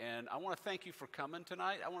afterward, and I want to thank you for coming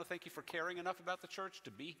tonight. I want to thank you for caring enough about the church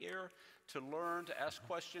to be here, to learn, to ask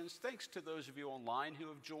questions. Thanks to those of you online who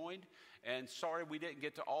have joined, and sorry we didn't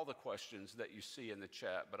get to all the questions that you see in the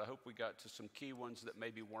chat, but I hope we got to some key ones that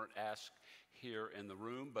maybe weren't asked here in the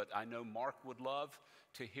room. But I know Mark would love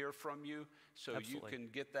to hear from you, so Absolutely. You can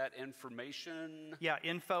get that information. Yeah,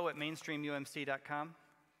 info@mainstreamumc.com.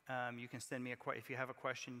 You can send me if you have a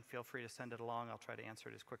question, feel free to send it along. I'll try to answer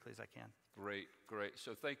it as quickly as I can. Great.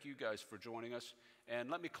 So thank you guys for joining us. And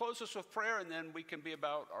let me close this with prayer, and then we can be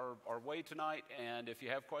about our way tonight. And if you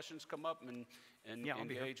have questions, come up and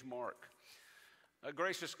engage Mark.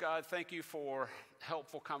 Gracious God, thank you for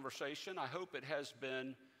helpful conversation. I hope it has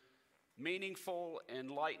been meaningful,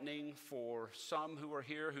 enlightening for some who are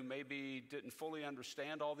here who maybe didn't fully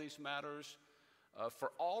understand all these matters.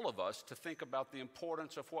 For all of us to think about the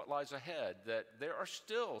importance of what lies ahead, that there are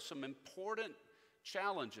still some important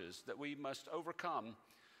challenges that we must overcome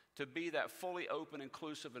to be that fully open,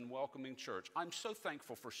 inclusive, and welcoming church. I'm so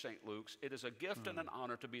thankful for St. Luke's. It is a gift and an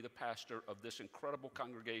honor to be the pastor of this incredible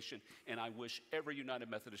congregation, and I wish every United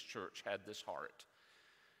Methodist church had this heart.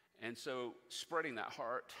 And so spreading that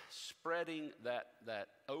heart, spreading that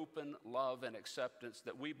open love and acceptance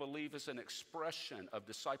that we believe is an expression of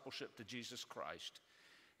discipleship to Jesus Christ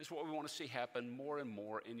is what we want to see happen more and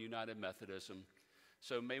more in United Methodism.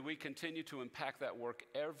 So may we continue to impact that work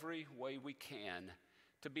every way we can,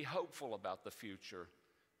 to be hopeful about the future,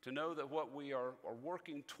 to know that what we are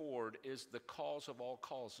working toward is the cause of all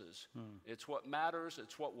causes. It's what matters.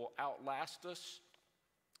 It's what will outlast us.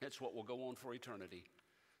 It's what will go on for eternity.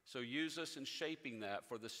 So use us in shaping that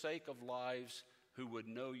for the sake of lives who would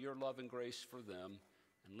know your love and grace for them,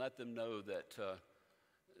 and let them know that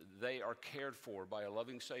they are cared for by a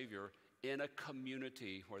loving Savior in a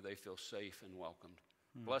community where they feel safe and welcomed.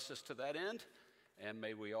 Bless us to that end, and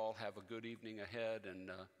may we all have a good evening ahead,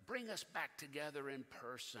 and bring us back together in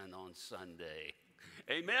person on Sunday.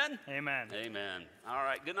 Amen? Amen. Amen. All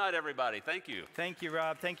right. Good night, everybody. Thank you. Thank you,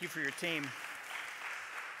 Rob. Thank you for your team.